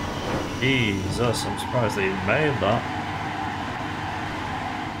 Jesus, I'm surprised they even made that.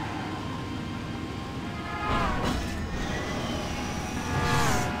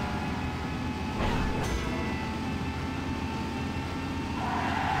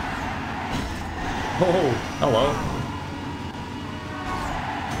 Oh, hello.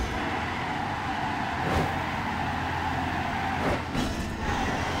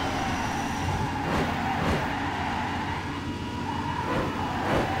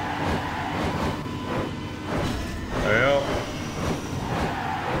 There we go.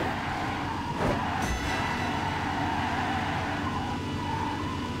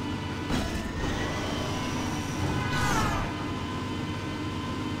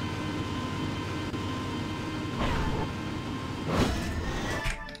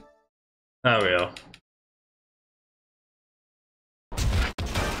 There we go.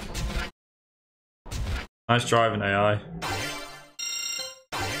 Nice driving, AI.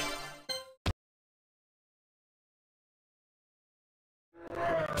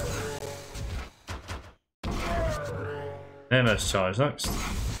 EMS charge next.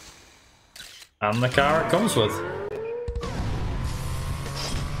 And the car it comes with.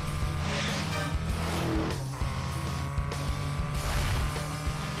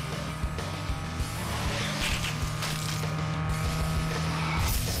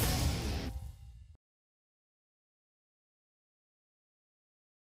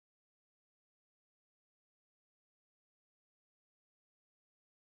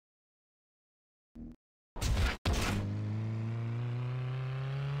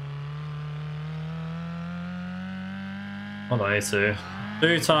 What do I need to?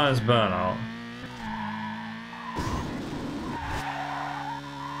 2 times burnout.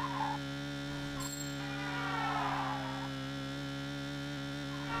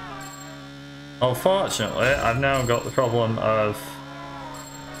 Unfortunately, I've now got the problem of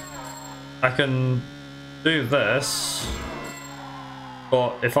I can do this,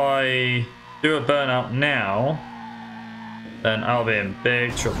 but if I do a burnout now, then I'll be in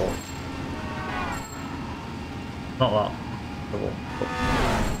big trouble. Not that trouble,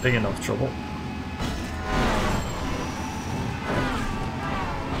 but big enough trouble.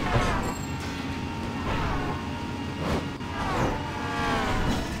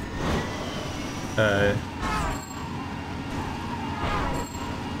 Okay.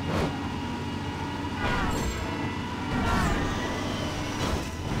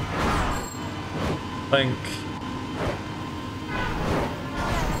 Think.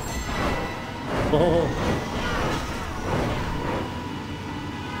 Oh.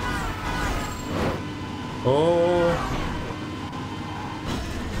 Oh.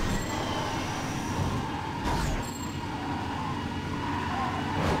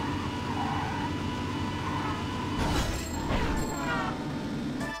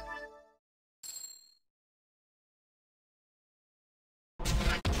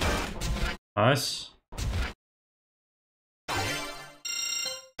 Nice.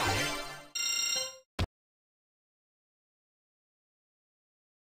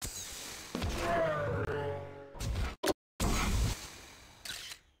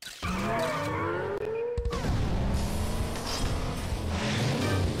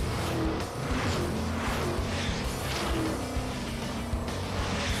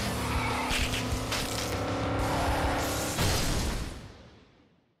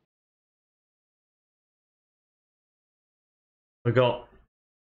 We got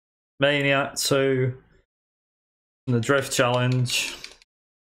Maniac 2 and the Drift Challenge.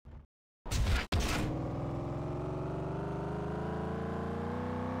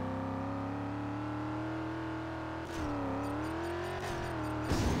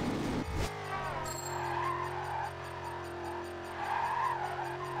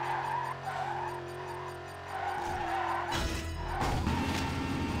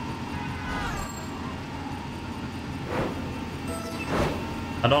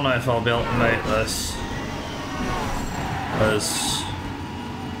 I don't know if I'll be able to make this, because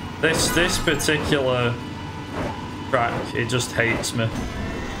this particular track, it just hates me.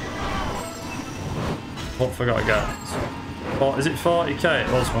 What have I got to get? Is it 40k?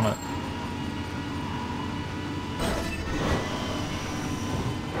 It was, wasn't it?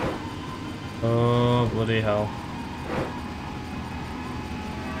 Oh, bloody hell.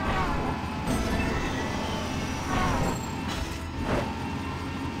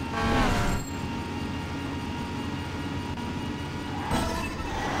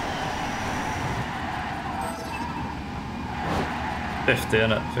 $50,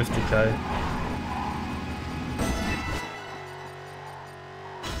 innit? 50k.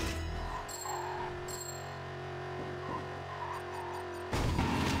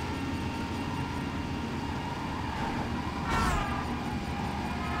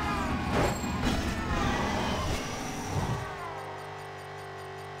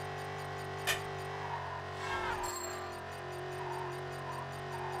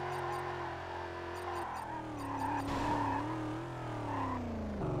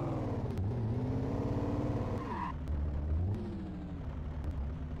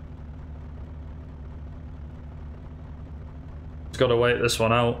 Got to wait this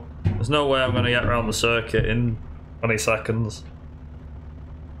one out. There's no way I'm going to get around the circuit in 20 seconds.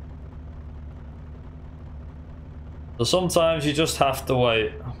 So sometimes you just have to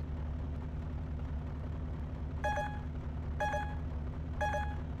wait.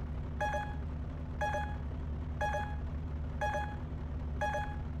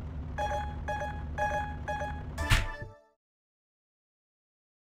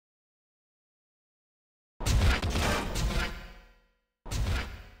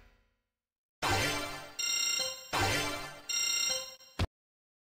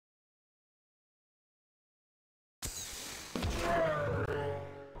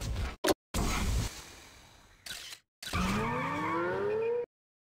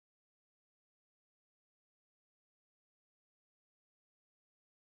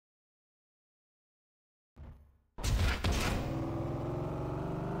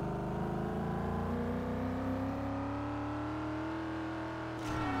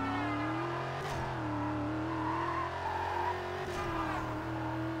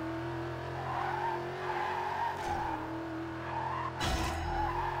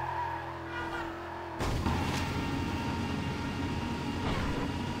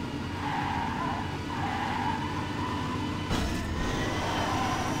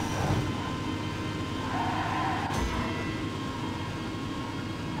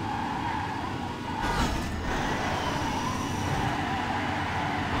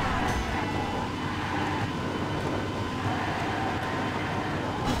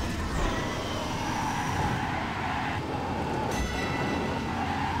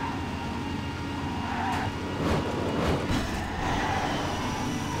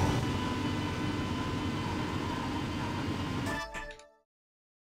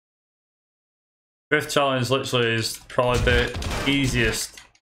 Drift challenge literally is probably the easiest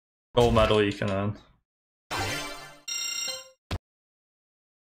gold medal you can earn.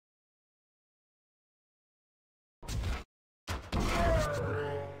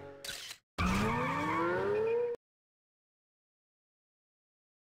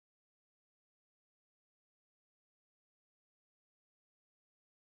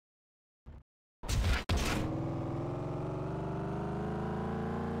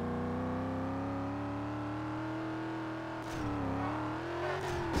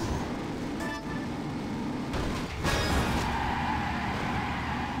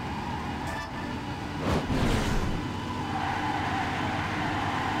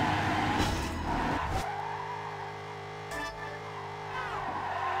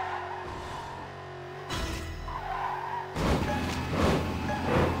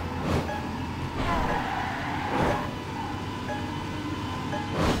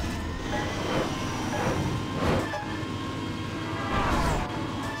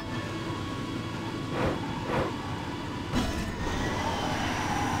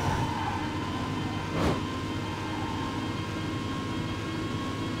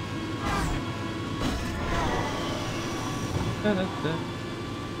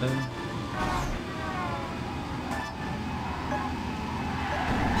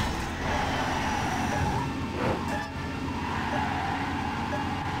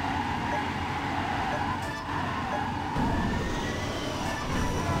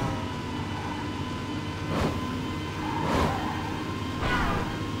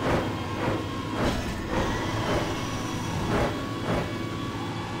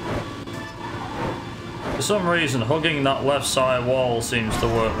 For some reason, hugging that left side wall seems to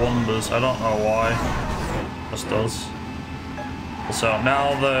work wonders. I don't know why. It just does. So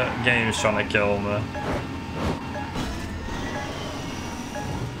now the game's trying to kill me.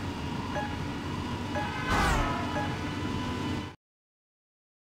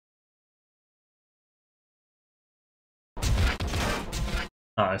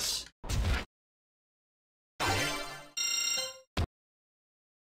 Nice.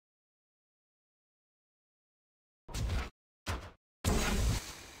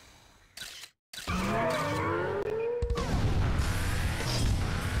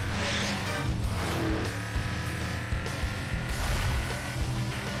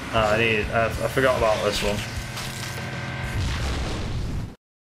 I forgot about this one.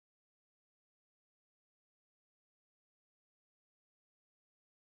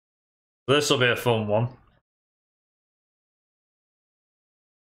 This will be a fun one.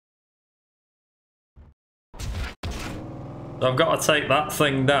 So I've got to take that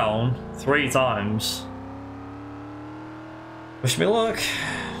thing down 3 times. Wish me luck.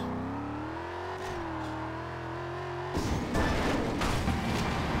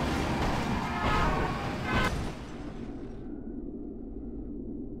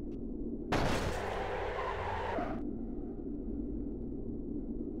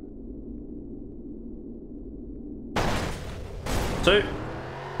 Two.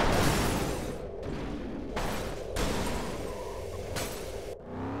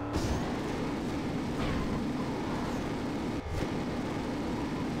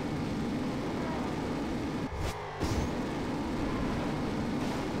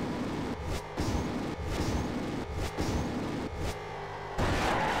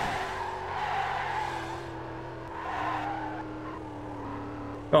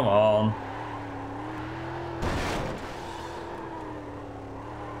 Come on.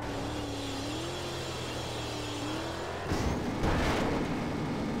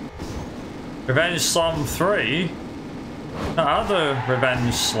 Revenge Slam 3? I had a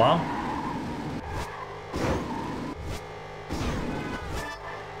Revenge Slam.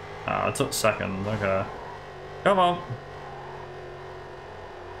 Ah, I took second, okay. Come on.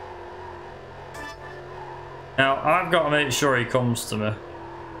 Now, I've got to make sure he comes to me.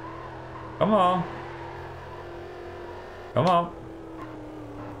 Come on. Come on.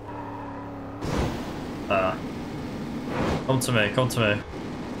 Ah. Come to me, come to me.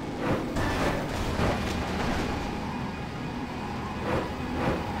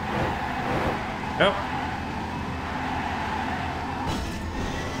 Yep.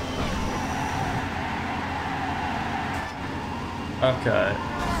 Okay.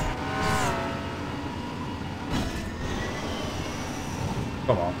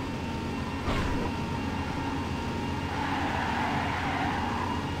 Come on.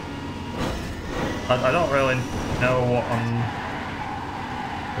 I don't really know what I'm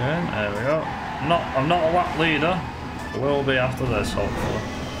doing. There we go. I'm not a lap leader. I will be after this, hopefully.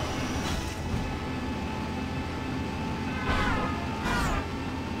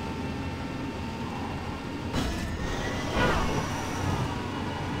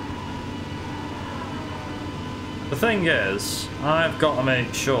 The thing is, I've got to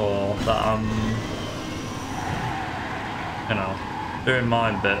make sure that I'm, you know, doing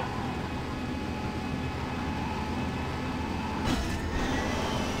my bit.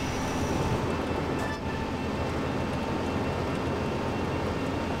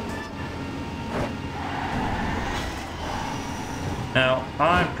 Now,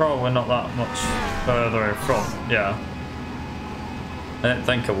 I'm probably not that much further in front, yeah. I didn't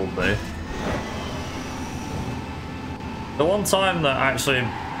think I would be. The one time that actually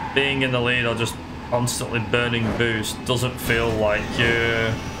being in the lead or just constantly burning boost doesn't feel like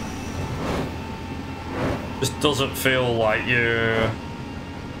you... just doesn't feel like you're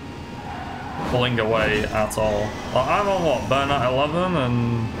pulling away at all. Like, I'm on what, Burnout 11,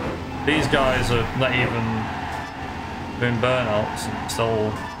 and these guys are not even doing burnouts and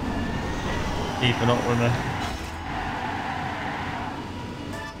still keeping up with me.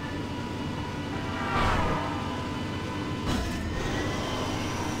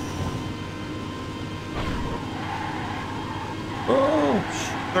 Oh,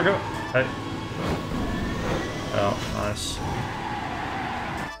 sugar. Hey. Oh, nice.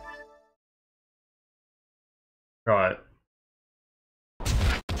 Right.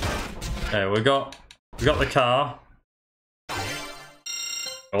 Okay, we got the car.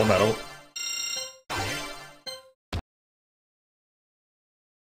 Gold medal.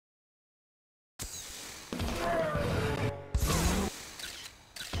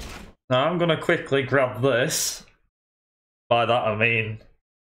 Now I'm gonna quickly grab this. By that I mean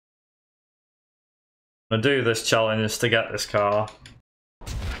I'm gonna do this challenge to get this car.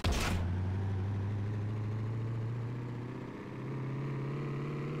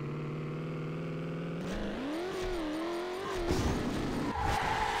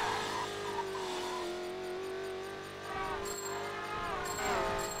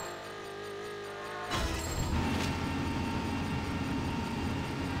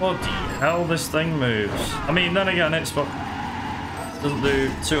 What the hell, this thing moves. I mean, then again, it's what doesn't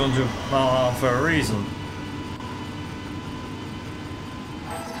do 200 mph for a reason.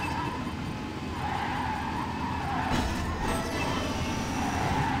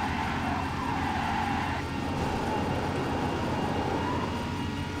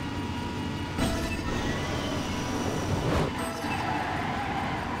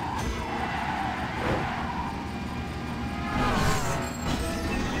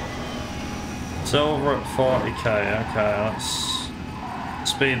 Silver at 40k, okay, let's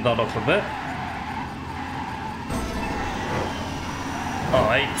speed that up a bit.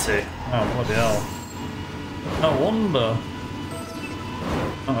 Oh, 80. Oh, bloody hell. No wonder.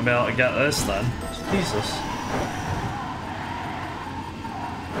 I'm not gonna be able to get this then. Jesus.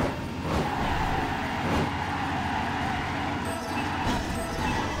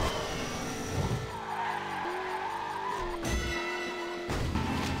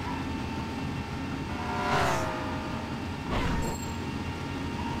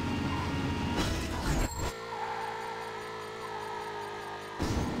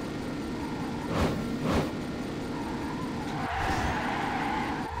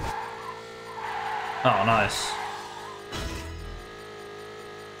 Oh, nice.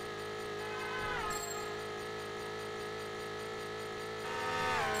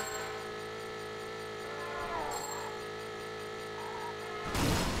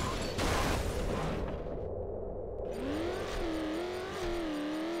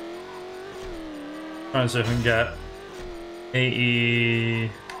 Trying to see if we can get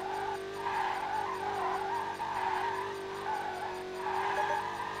 80...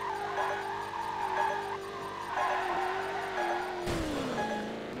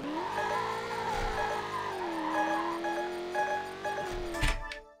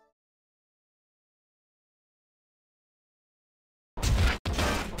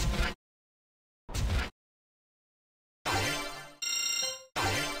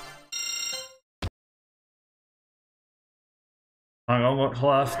 Hang on, what's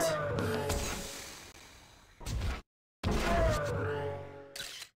left?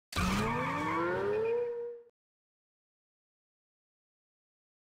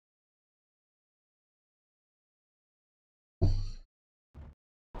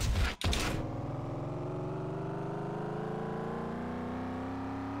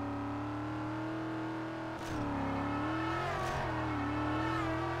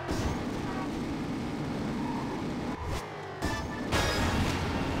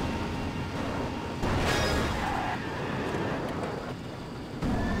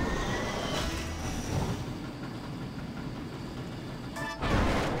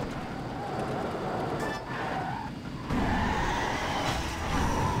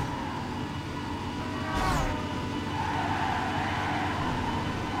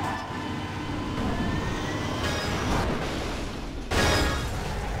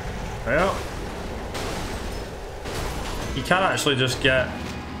 Yep. You can actually just get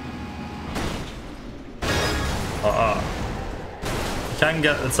like that. You can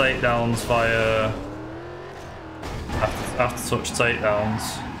get the takedowns via after touch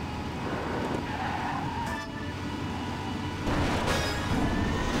takedowns.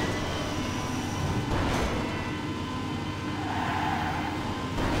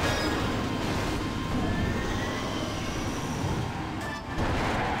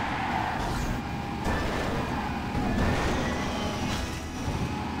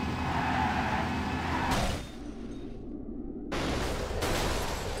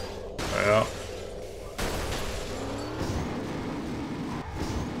 Yeah.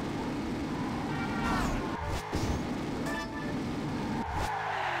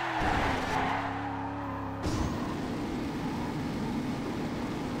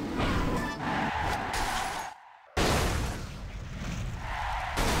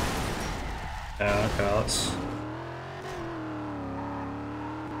 Yeah, okay, that's...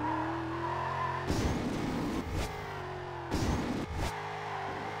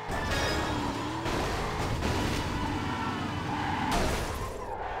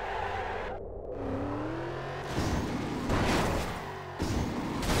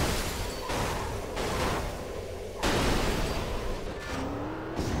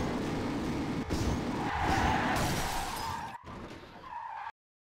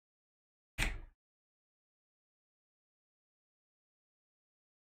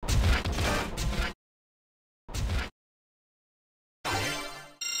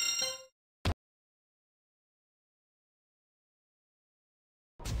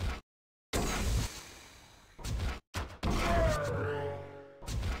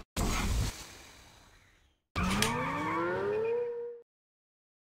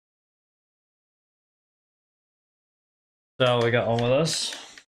 So we got on with this.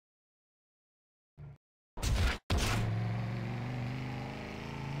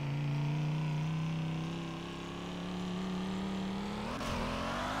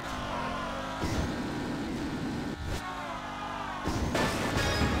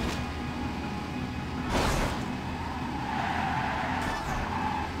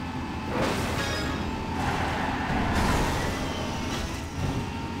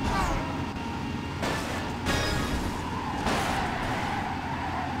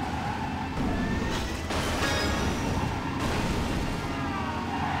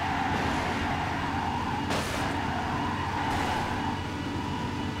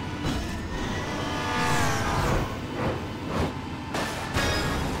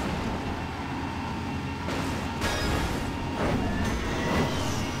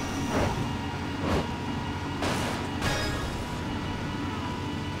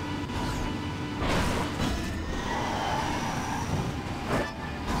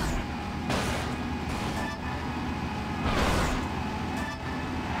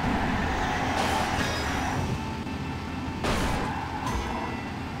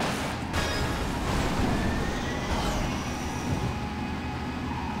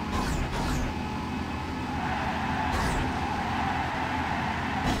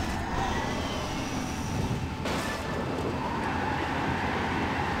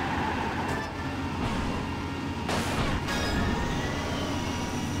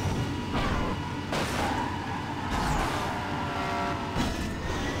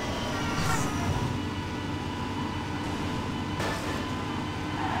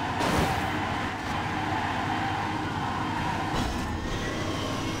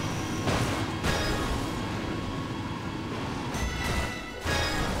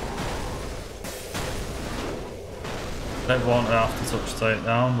 Don't want an after touch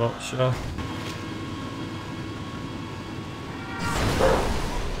takedown, but sure.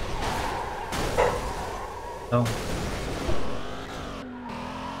 No.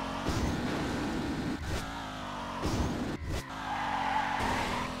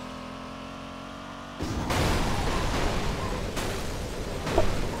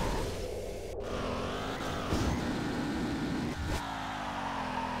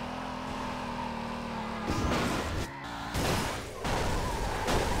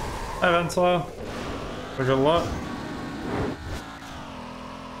 Hey Ventile, good luck.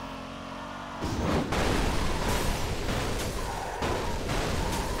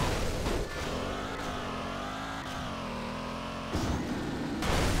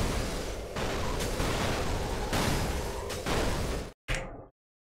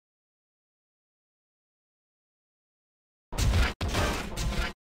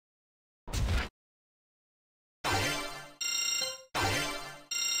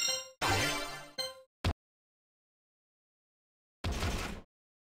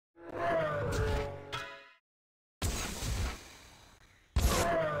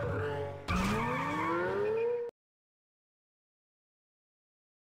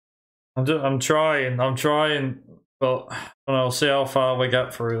 I'm trying, but I'll see how far we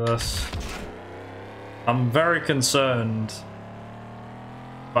get through this. I'm very concerned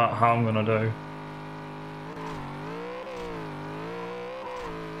about how I'm gonna do.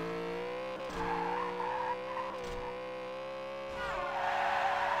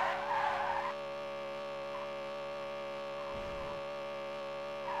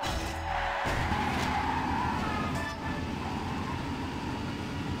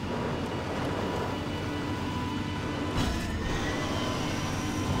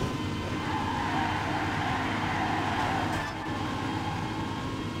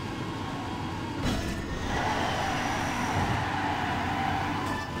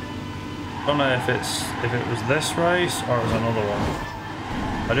 I don't know if it was this race or it was another one.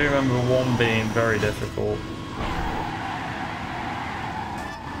 I do remember one being very difficult.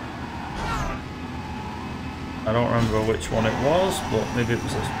 I don't remember which one it was, but maybe it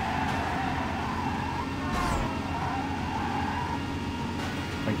was this.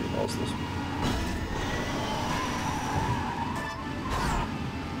 I think it was this one.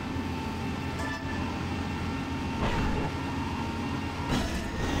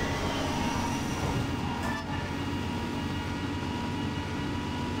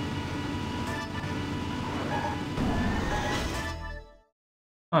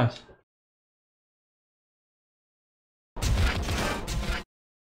 Nice.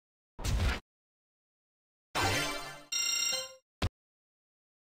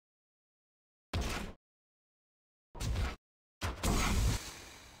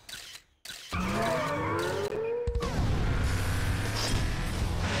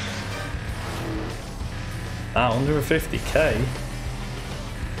 Under a 50k.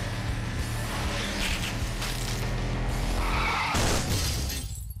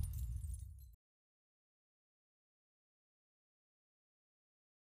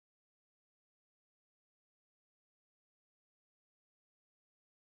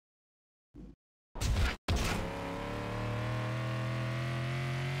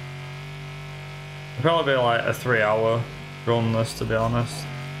 It'll probably be like a 3-hour run this, to be honest.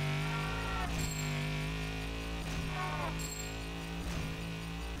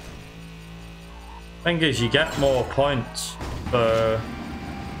 Thing is, you get more points for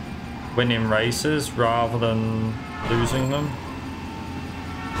winning races rather than losing them,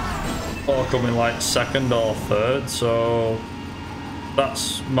 or coming like second or third. So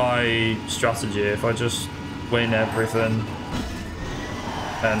that's my strategy. If I just win everything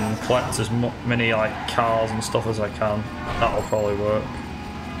and collect as many like cars and stuff as I can, that'll probably work.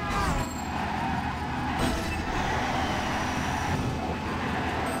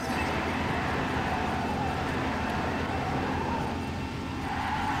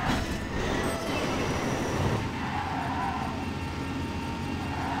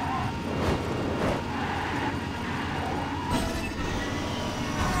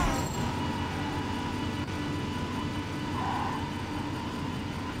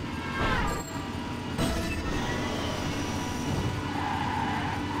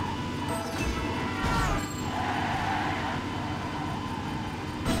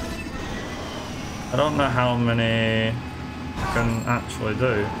 I don't know how many I can actually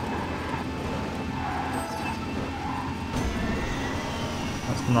do.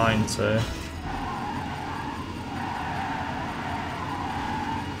 That's 90.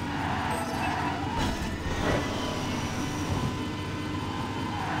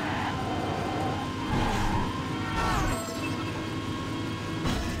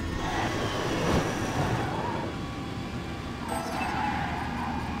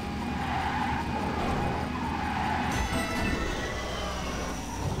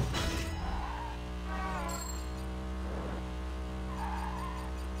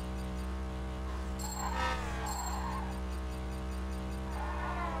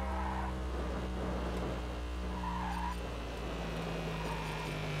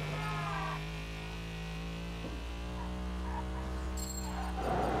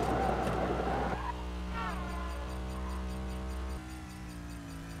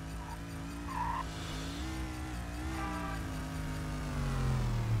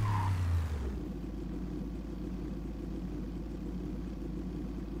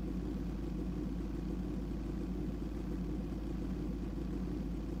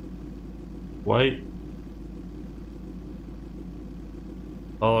 Wait.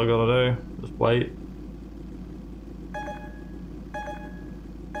 All I gotta do is wait.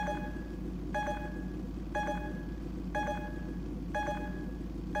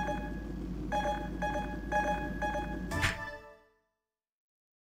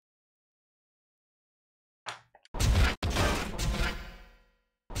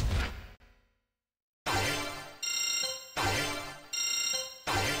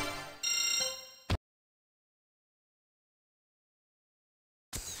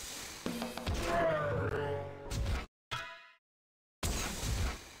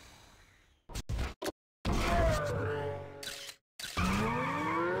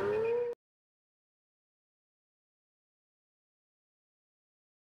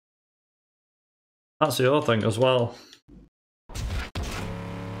 That's the other thing as well.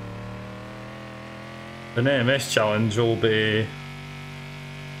 The near miss challenge will be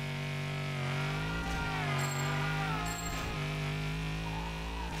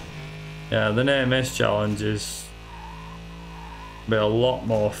the near miss challenge is be a lot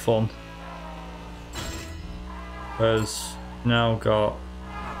more fun. Because now got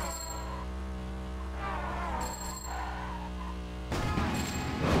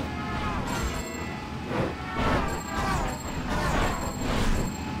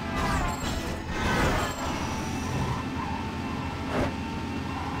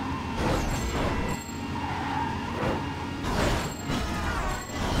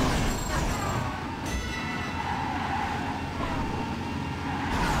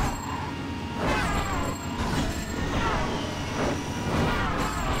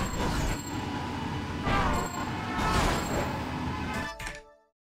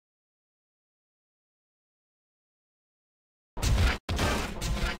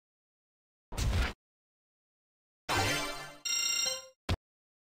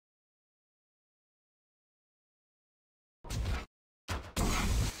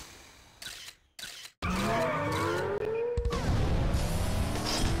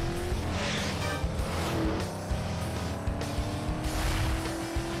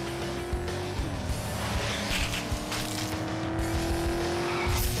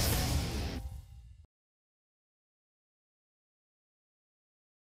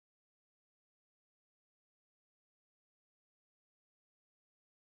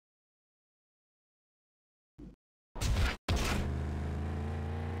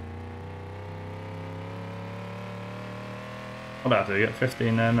what after you get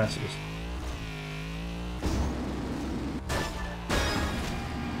 15 near misses.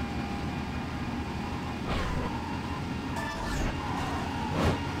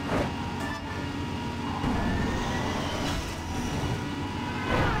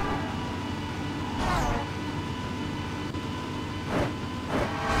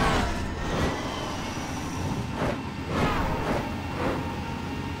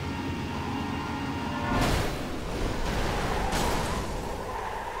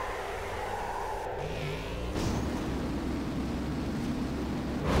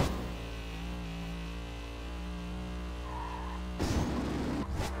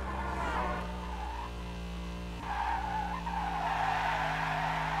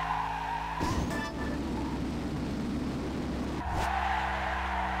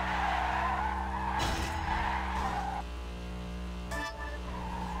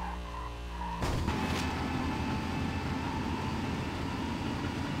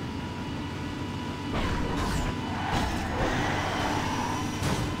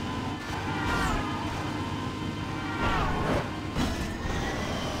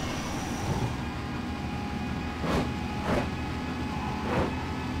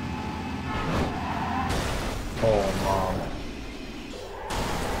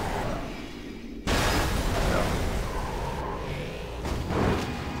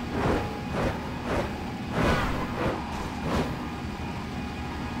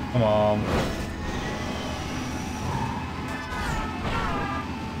 Come on.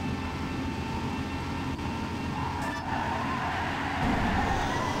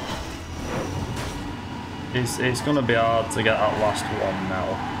 It's gonna be hard to get that last one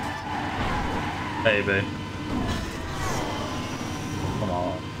now. Maybe. Come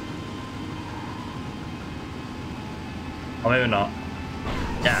on. Or maybe not.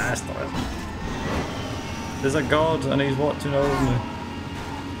 Yeah, that's not it. There's a god and he's watching over me.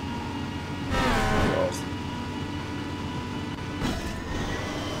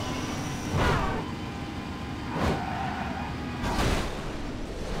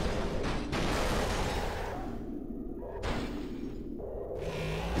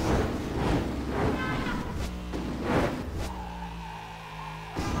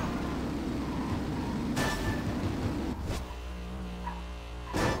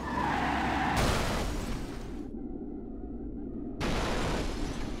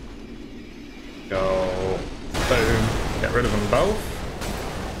 Go. Boom. Get rid of them both.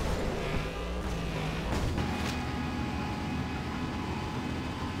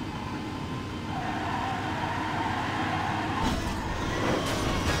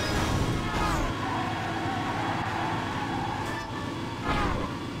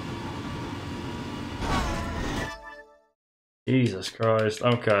 Jesus Christ.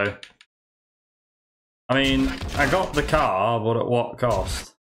 Okay. I mean, I got the car, but at what cost?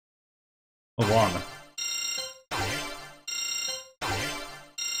 One.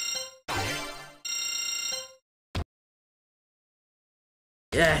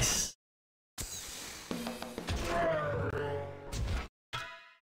 Yes.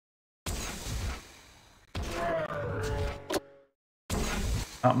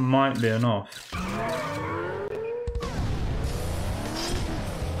 That might be enough.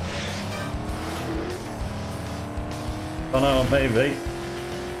 Don't know, maybe.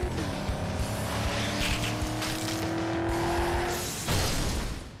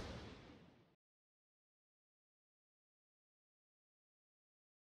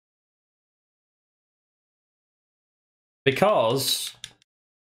 Because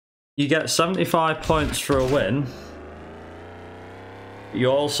you get 75 points for a win. You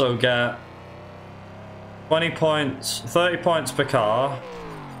also get 20 points, 30 points per car.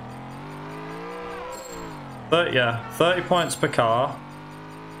 30 points per car.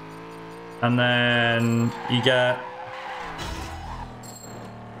 And then you get...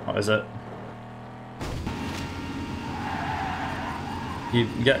 What is it? You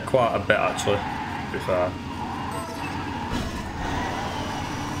get quite a bit actually, to be fair.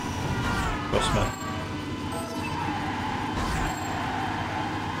 Trust me.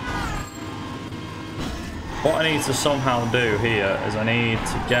 What I need to somehow do here is I need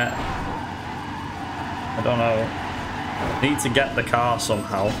to get... I don't know. I need to get the car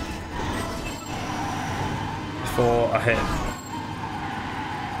somehow before I hit.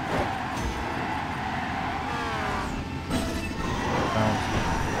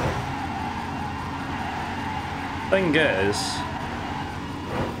 Thing is,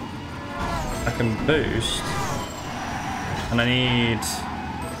 I can boost, and I need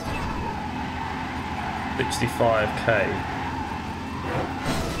 65k.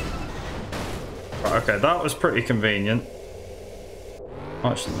 Right, okay, that was pretty convenient. How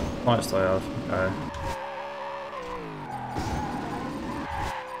much do I have? Okay.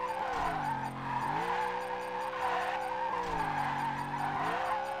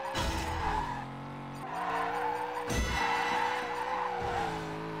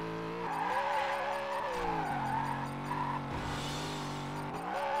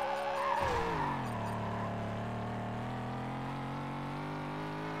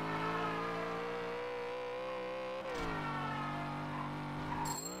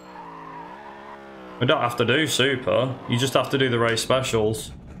 We don't have to do super, you just have to do the race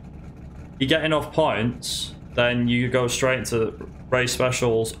specials. You get enough points, then you go straight into race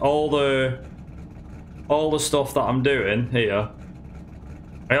specials. All the stuff that I'm doing here,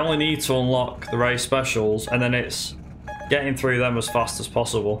 I only need to unlock the race specials, and then it's getting through them as fast as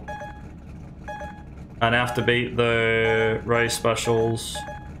possible. And I have to beat the race specials.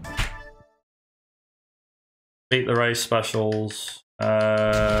 Beat the race specials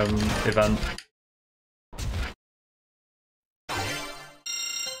event.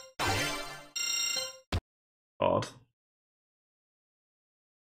 God.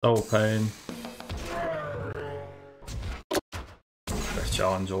 So pain. Best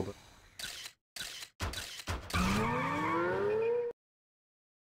challenge over.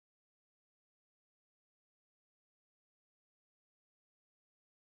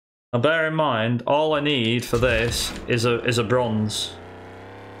 Now bear in mind, all I need for this is a bronze.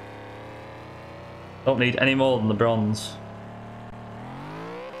 Don't need any more than the bronze.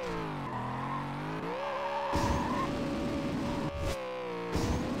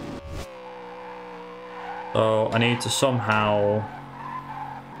 So I need to somehow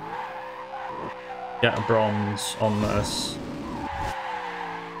get a bronze on this.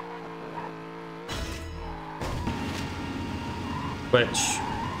 Which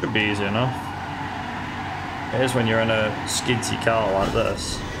should be easy enough. It is when you're in a skidsy car like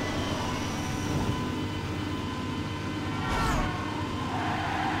this.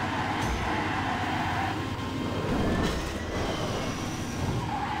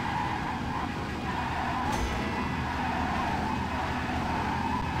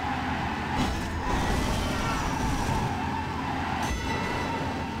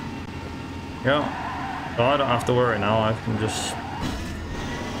 Yeah, so I don't have to worry now, I can just...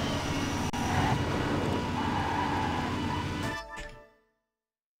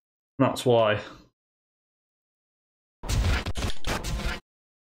 That's why.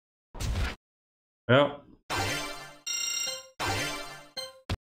 Yeah.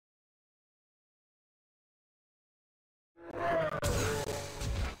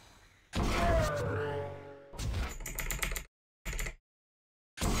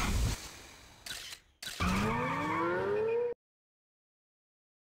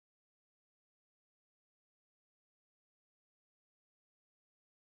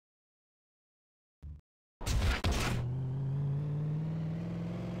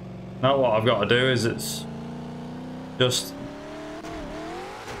 Now what I've got to do is it's just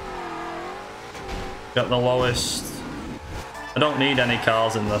get the lowest. I don't need any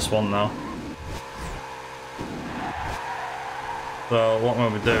cars in this one though. So what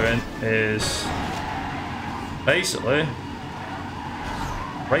I'm going to be doing is basically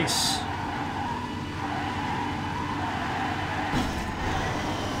race.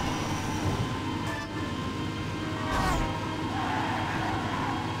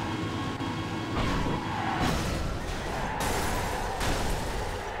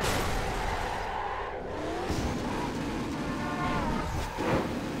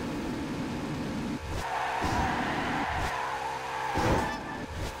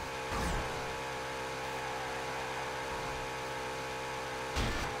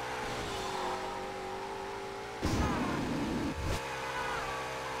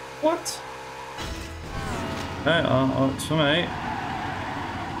 What? Hey, it's for me.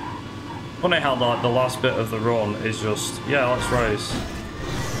 Funny how the last bit of the run is just, yeah, let's race.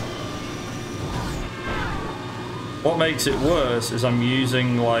 What makes it worse is I'm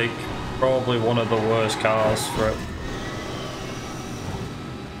using, like, probably one of the worst cars for it.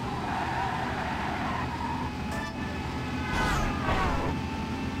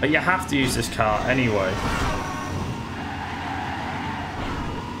 But you have to use this car anyway.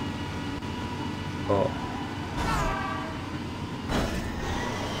 But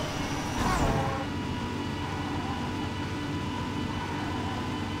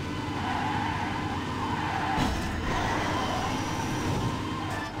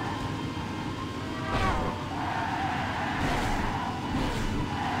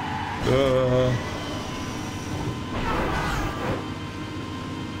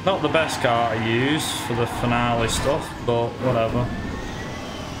not the best car to use for the finale stuff, but whatever.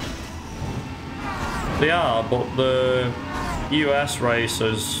 They are, but the US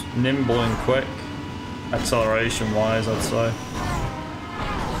racers nimble and quick, acceleration wise, I'd say.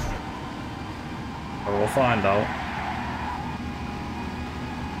 But we'll find out.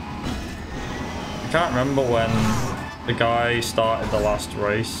 I can't remember when the guy started the last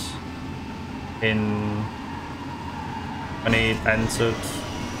race when he entered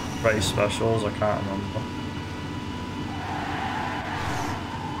race specials. I can't remember.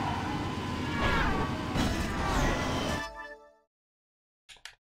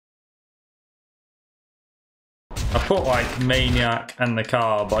 I put like Maniac and the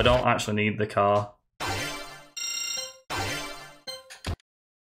car, but I don't actually need the car.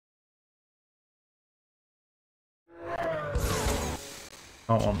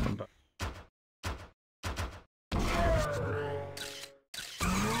 Don't want them back.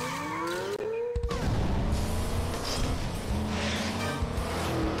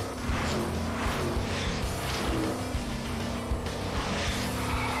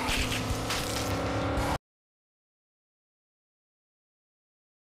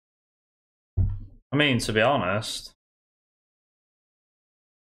 I mean, to be honest,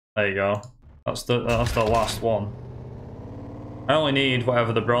 there you go. That's the last one. I only need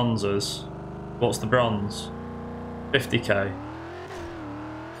whatever the bronze is. What's the bronze? 50k.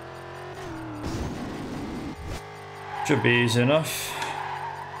 Should be easy enough.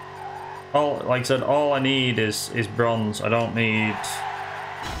 Like I said, all I need is bronze. I don't need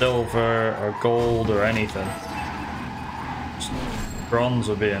silver or gold or anything. Just bronze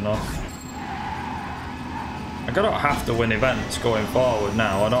would be enough. I don't have to win events going forward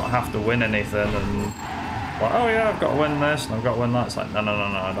now. I don't have to win anything and like, oh yeah, I've got to win this and I've got to win that. It's like, no,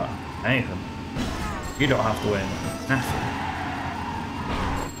 I don't have anything. You don't have to win nothing.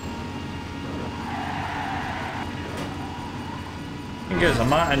 Thing is, I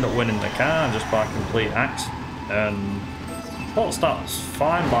might end up winning the car just by complete accident. And well, that's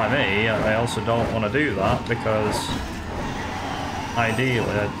fine by me. I also don't want to do that because ideally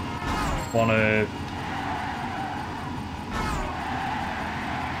I want to.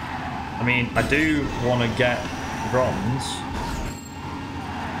 I mean, I do want to get bronze.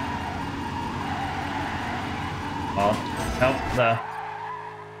 Oh, help there.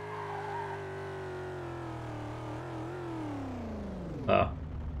 Oh.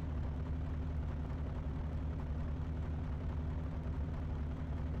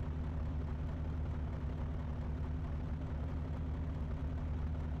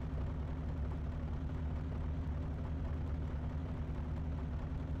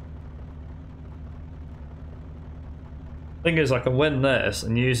 Thing is, I can win this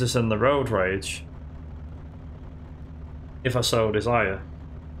and use this in the road rage if I so desire.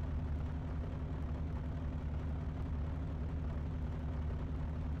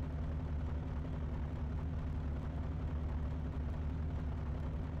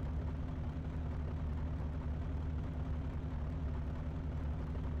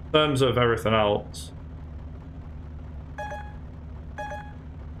 In terms of everything else,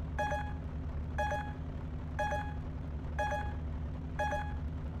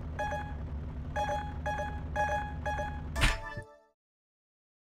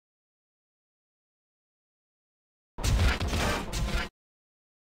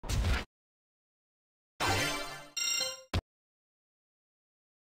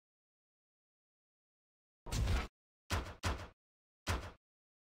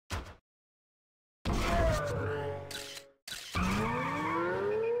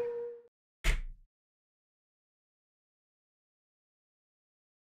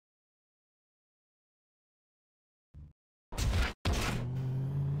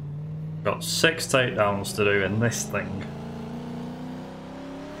 Got 6 takedowns to do in this thing.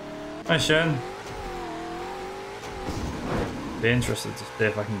 Hi, Shane. Be interested to see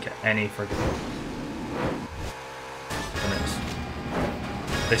if I can get any friggin' minutes.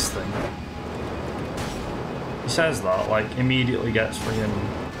 This thing. He says that, like, immediately gets friggin'.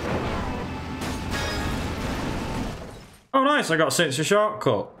 Oh, nice! I got 6 a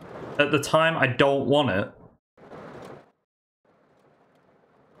shortcut. At the time, I don't want it.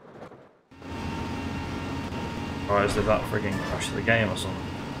 Or is it that friggin' crash the game or something?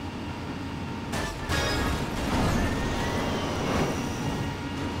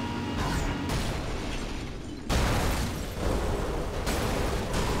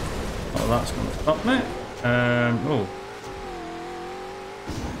 Oh, that's gonna stop me. Oh.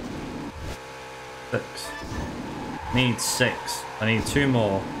 6. Need 6. I need 2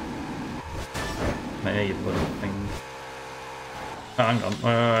 more. Maybe bloody thing. Oh, hang on.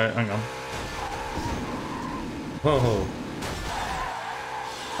 Hang on. Whoa.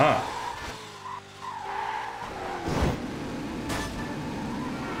 Ah.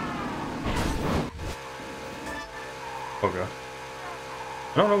 Okay.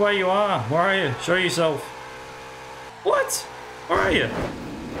 I don't know where you are. Where are you? Show yourself. What? Where are you?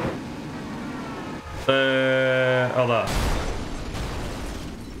 Oh, there.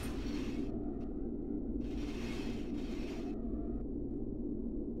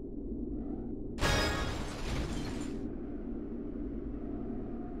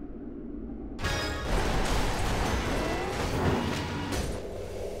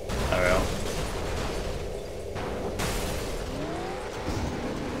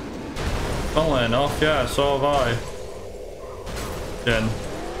 Funnily enough, yeah, so have I. Jen.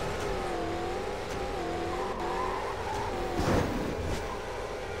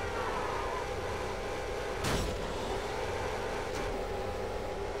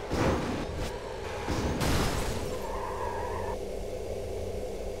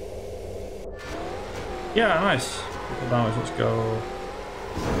 Yeah, nice. Triple damage, let's go.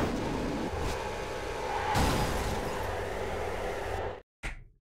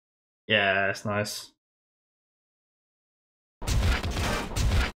 Yeah, it's nice.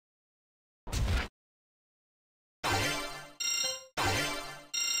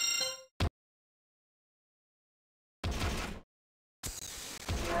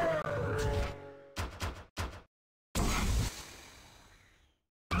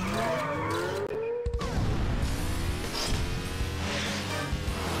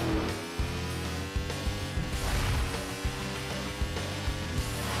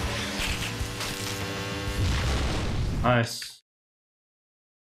 Nice.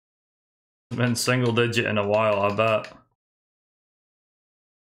 It's been single digit in a while, I bet.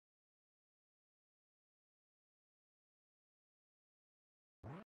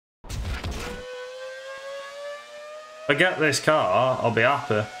 If I get this car, I'll be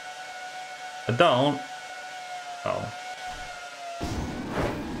happy. If I don't, oh.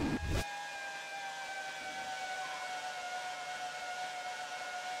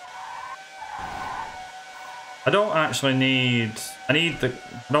 I don't actually need... I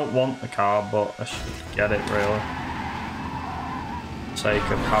don't want the car, but I should get it, really. For the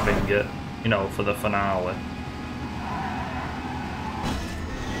sake of having it, you know, for the finale.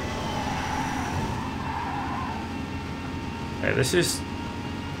 Okay, this is...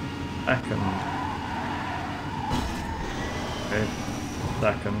 second. Okay,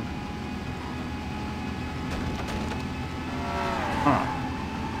 second. Huh.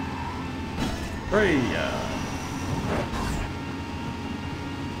 3,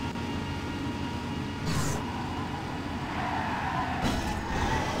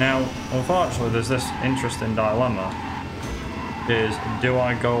 Now, unfortunately, there's this interesting dilemma. Is, do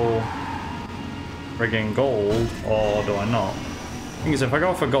I go friggin' gold, or do I not? Because if I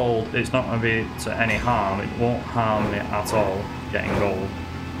go for gold, it's not going to be to any harm. It won't harm me at all, getting gold.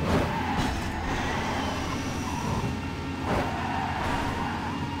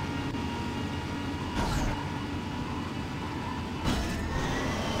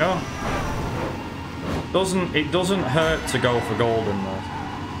 Oh. It doesn't hurt to go for gold in this.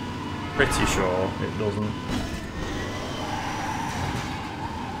 Pretty sure it doesn't.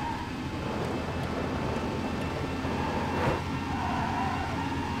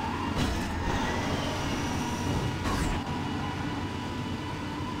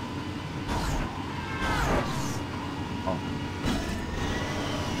 Oh.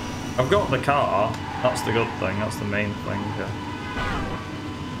 I've got the car. That's the good thing. That's the main thing.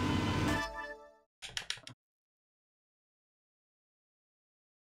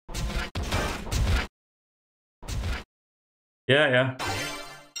 Yeah. Yeah.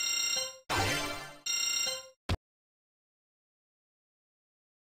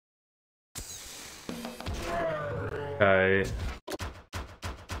 Okay.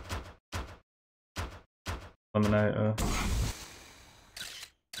 Eliminator.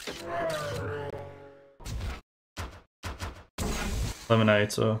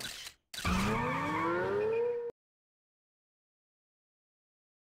 Eliminator.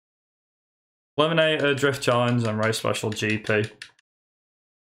 Eliminator, Drift Challenge, and Race Special GP.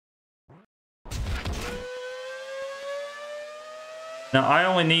 Now, I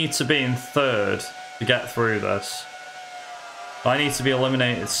only need to be in third to get through this. I need to be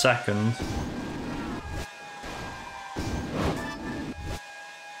eliminated second.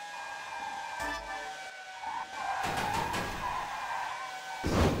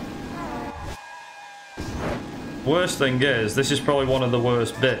 Worst thing is, this is probably one of the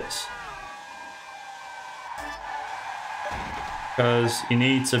worst bits. Because you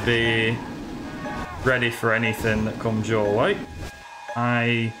need to be ready for anything that comes your way.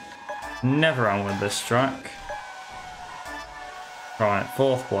 I never am with this track. Right,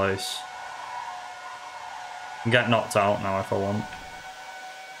 4th place. I can get knocked out now if I want.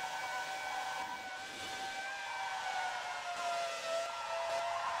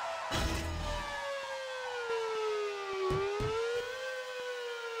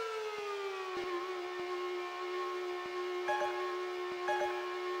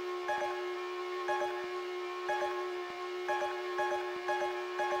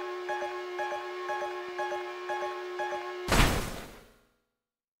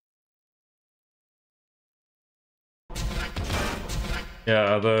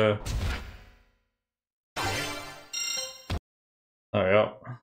 Yeah, there we go.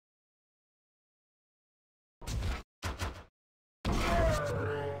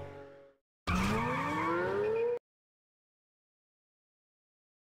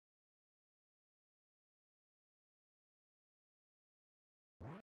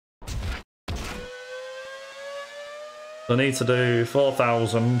 So I need to do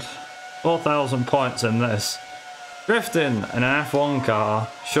 4,000 points in this. Drifting in an F1 car,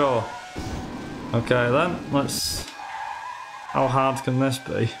 sure. Okay then, let's... How hard can this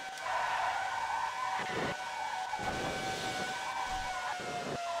be?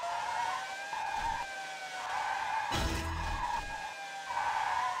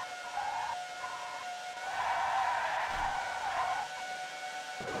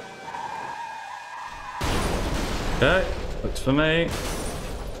 Okay, looks for me.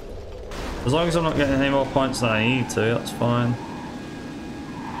 As long as I'm not getting any more points than I need to, that's fine.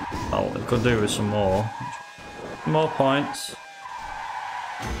 Oh, it could do with some more. More points.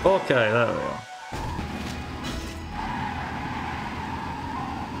 Okay, there we go.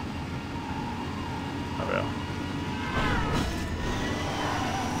 There we go.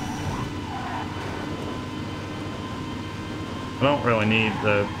 I don't really need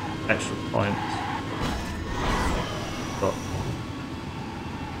the extra points. But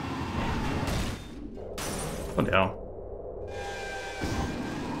bloody hell.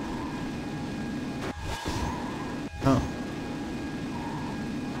 Oh.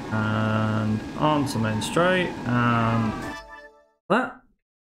 And on to main straight, and that.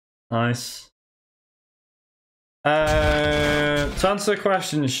 Nice. To answer the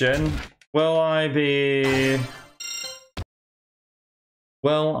question, Shin, will I be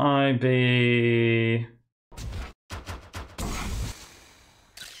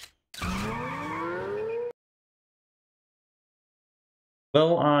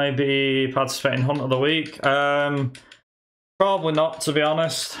participating in Hunt of the Week? Probably not, to be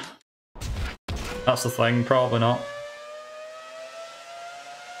honest. That's the thing, probably not.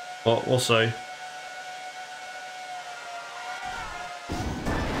 But we'll see.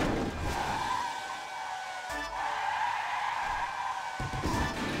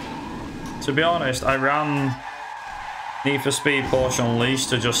 To be honest, I ran Need for Speed Porsche Unleashed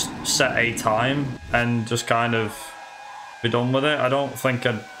to just set a time and just kind of be done with it. I don't think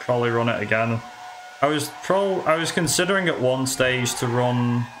I'd probably run it again. I was considering at one stage to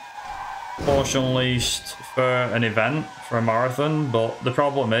run Porsche Unleashed for an event, for a marathon, but the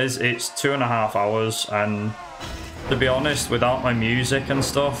problem is it's 2.5 hours, and to be honest, without my music and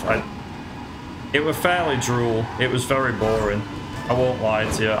stuff, it was fairly drool. It was very boring. I won't lie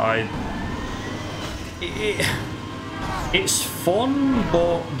to you. It's fun,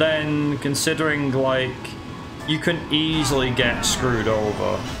 but then considering, like, you can easily get screwed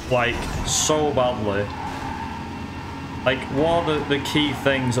over, like, so badly. Like, one of the key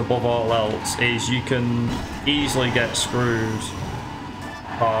things above all else is you can easily get screwed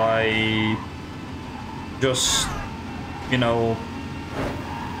by just, you know,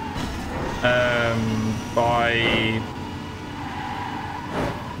 by...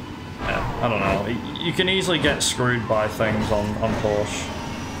 Yeah. I don't know. You can easily get screwed by things on push.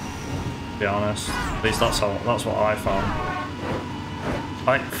 To be honest, at least that's what I found.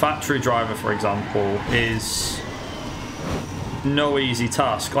 Like Factory Driver, for example, is no easy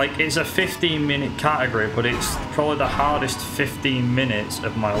task. Like, it's a 15-minute category, but it's probably the hardest 15 minutes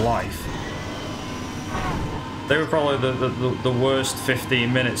of my life. They were probably the worst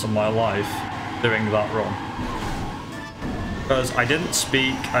 15 minutes of my life doing that run. Because I didn't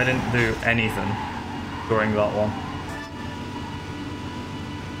speak, I didn't do anything during that one.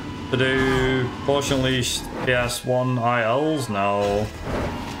 To do Push Unleashed PS1 ILs? No.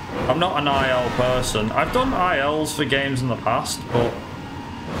 I'm not an IL person. I've done ILs for games in the past, but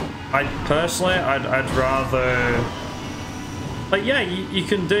I'd rather... Like, yeah, you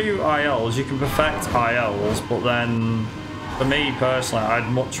can do ILs, you can perfect ILs, but then, for me personally, I'd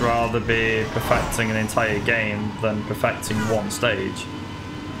much rather be perfecting an entire game than perfecting one stage.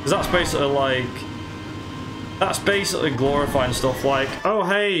 Because that's basically like... That's basically glorifying stuff like, oh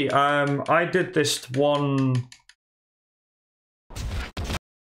hey, I did this one...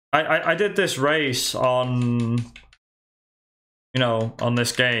 I did this race on, you know, on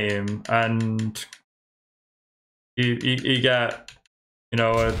this game, and you get, you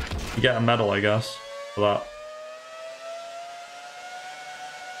know, you get a medal, I guess, for that.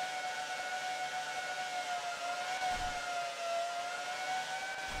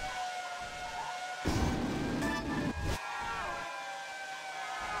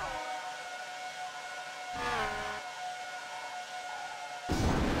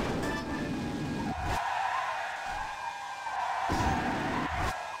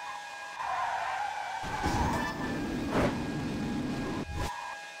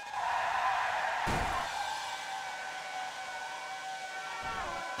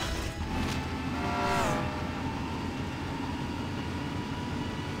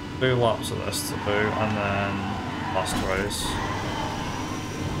 Two laps of this to do, and then last race.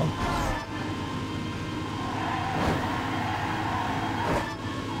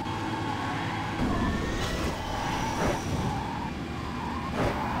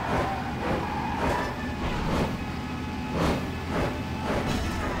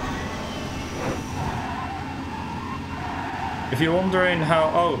 If you're wondering how...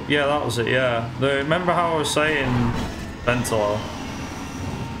 Oh, yeah, that was it, yeah. Remember how I was saying Ventilo?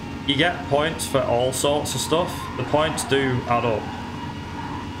 You get points for all sorts of stuff. The points do add up.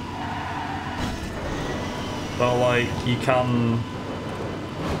 So, like, you can...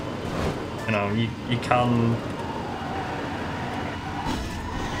 You know, you can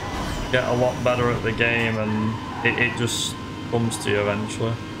get a lot better at the game, and it just comes to you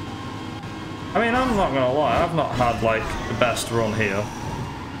eventually. I mean, I'm not gonna lie, I've not had, like, the best run here.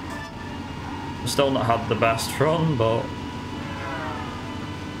 I've still not had the best run, but...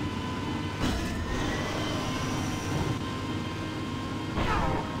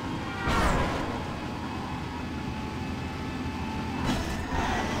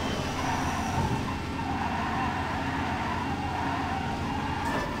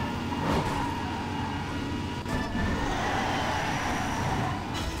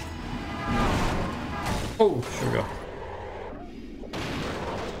 Oh, sugar.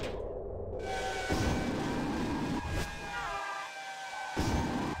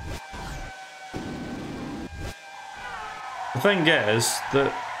 The thing is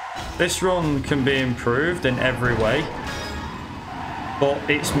that this run can be improved in every way, but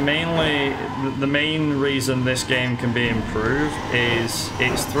it's mainly the main reason this game can be improved is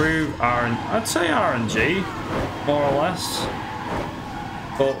it's through I'd say RNG, more or less.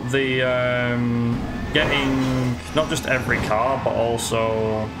 But the getting not just every car, but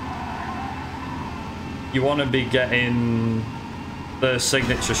also you want to be getting the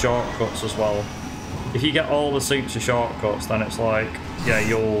signature shortcuts as well. If you get all the signature shortcuts, then it's like, yeah,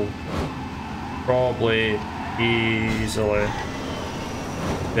 you'll probably easily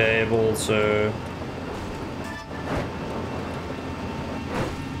be able to,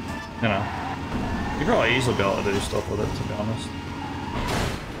 you know, you'll probably easily be able to do stuff with it, to be honest.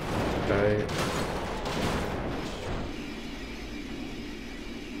 Okay.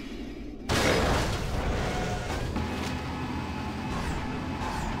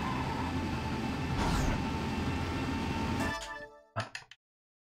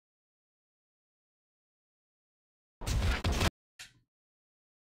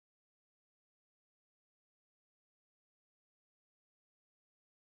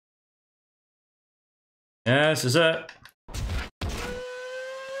 Yeah, this is it.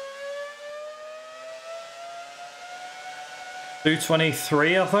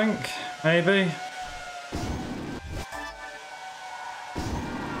 $223, I think, maybe.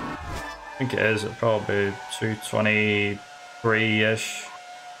 think it is. It'll probably be 223-ish.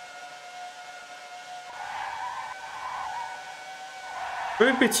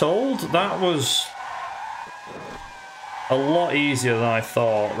 Truth be told, that was a lot easier than I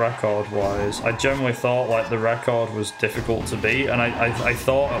thought, record-wise. I generally thought like the record was difficult to beat, and I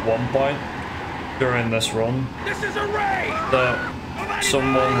thought at one point during this run that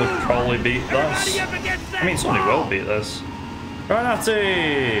someone would probably beat this. I mean, somebody will beat this.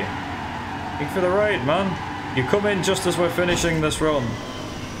 Granati! Thank you for the raid, man. You come in just as we're finishing this run.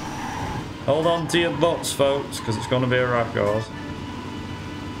 Hold on to your butts, folks, because it's going to be a record.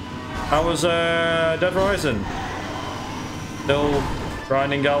 How was Dead Rising? Still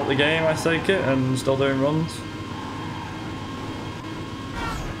grinding out the game, I take it, and still doing runs?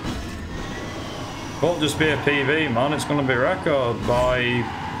 Won't just be a PB, man. It's going to be a record by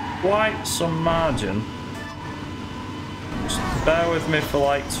quite some margin. Just bear with me for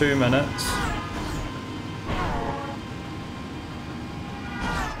like 2 minutes.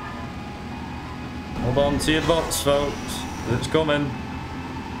 Hold on to your butts, folks. It's coming.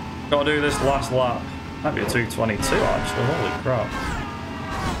 Gotta do this last lap. Might be a 222 actually, holy crap.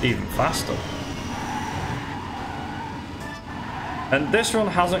 Even faster. And this run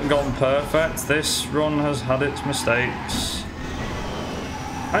hasn't gone perfect. This run has had its mistakes.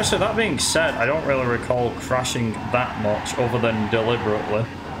 Actually, that being said, I don't really recall crashing that much other than deliberately.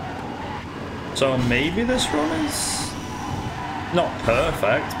 So maybe this run is not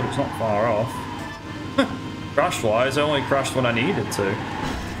perfect, but it's not far off. Crash-wise, I only crashed when I needed to.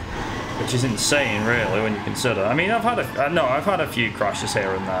 Which is insane, really, when you consider. I mean, I've had a few crashes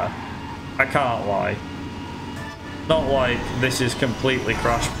here and there. I can't lie. Not like this is completely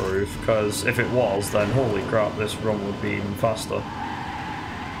crash-proof, because if it was, then holy crap, this run would be even faster.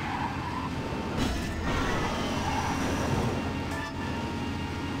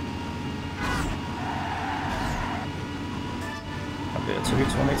 That'd be a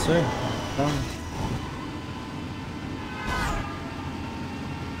 222.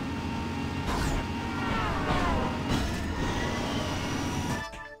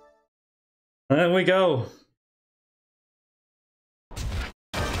 There we go.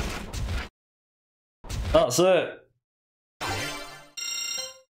 That's it.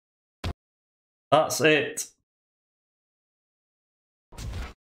 That's it.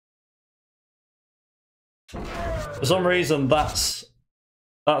 For some reason, that's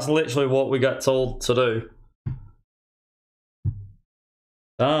literally what we get told to do.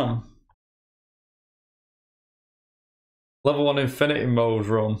 Damn. Level 1 infinity mode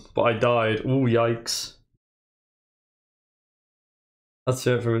run, but I died. Ooh, yikes. That's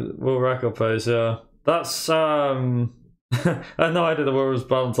it for world record pace, yeah. That's, I had no idea the world was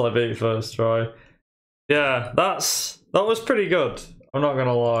bad until I beat it first try. Yeah, that was pretty good. I'm not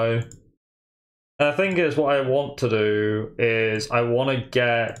gonna lie. And the thing is, what I want to do is I want to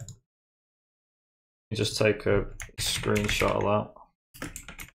get... Let me just take a screenshot of that.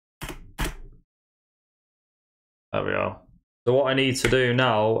 There we are. So what I need to do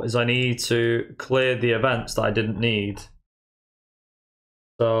now is I need to clear the events that I didn't need.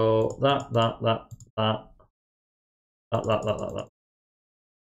 So that.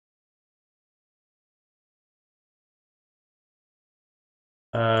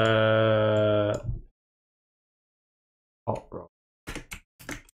 Hotrod.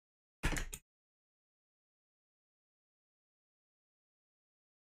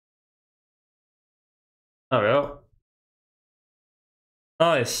 There we go.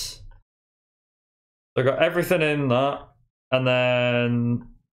 Nice. So I got everything in that, and then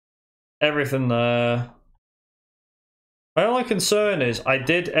everything there. My only concern is I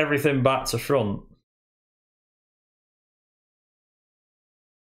did everything back to front.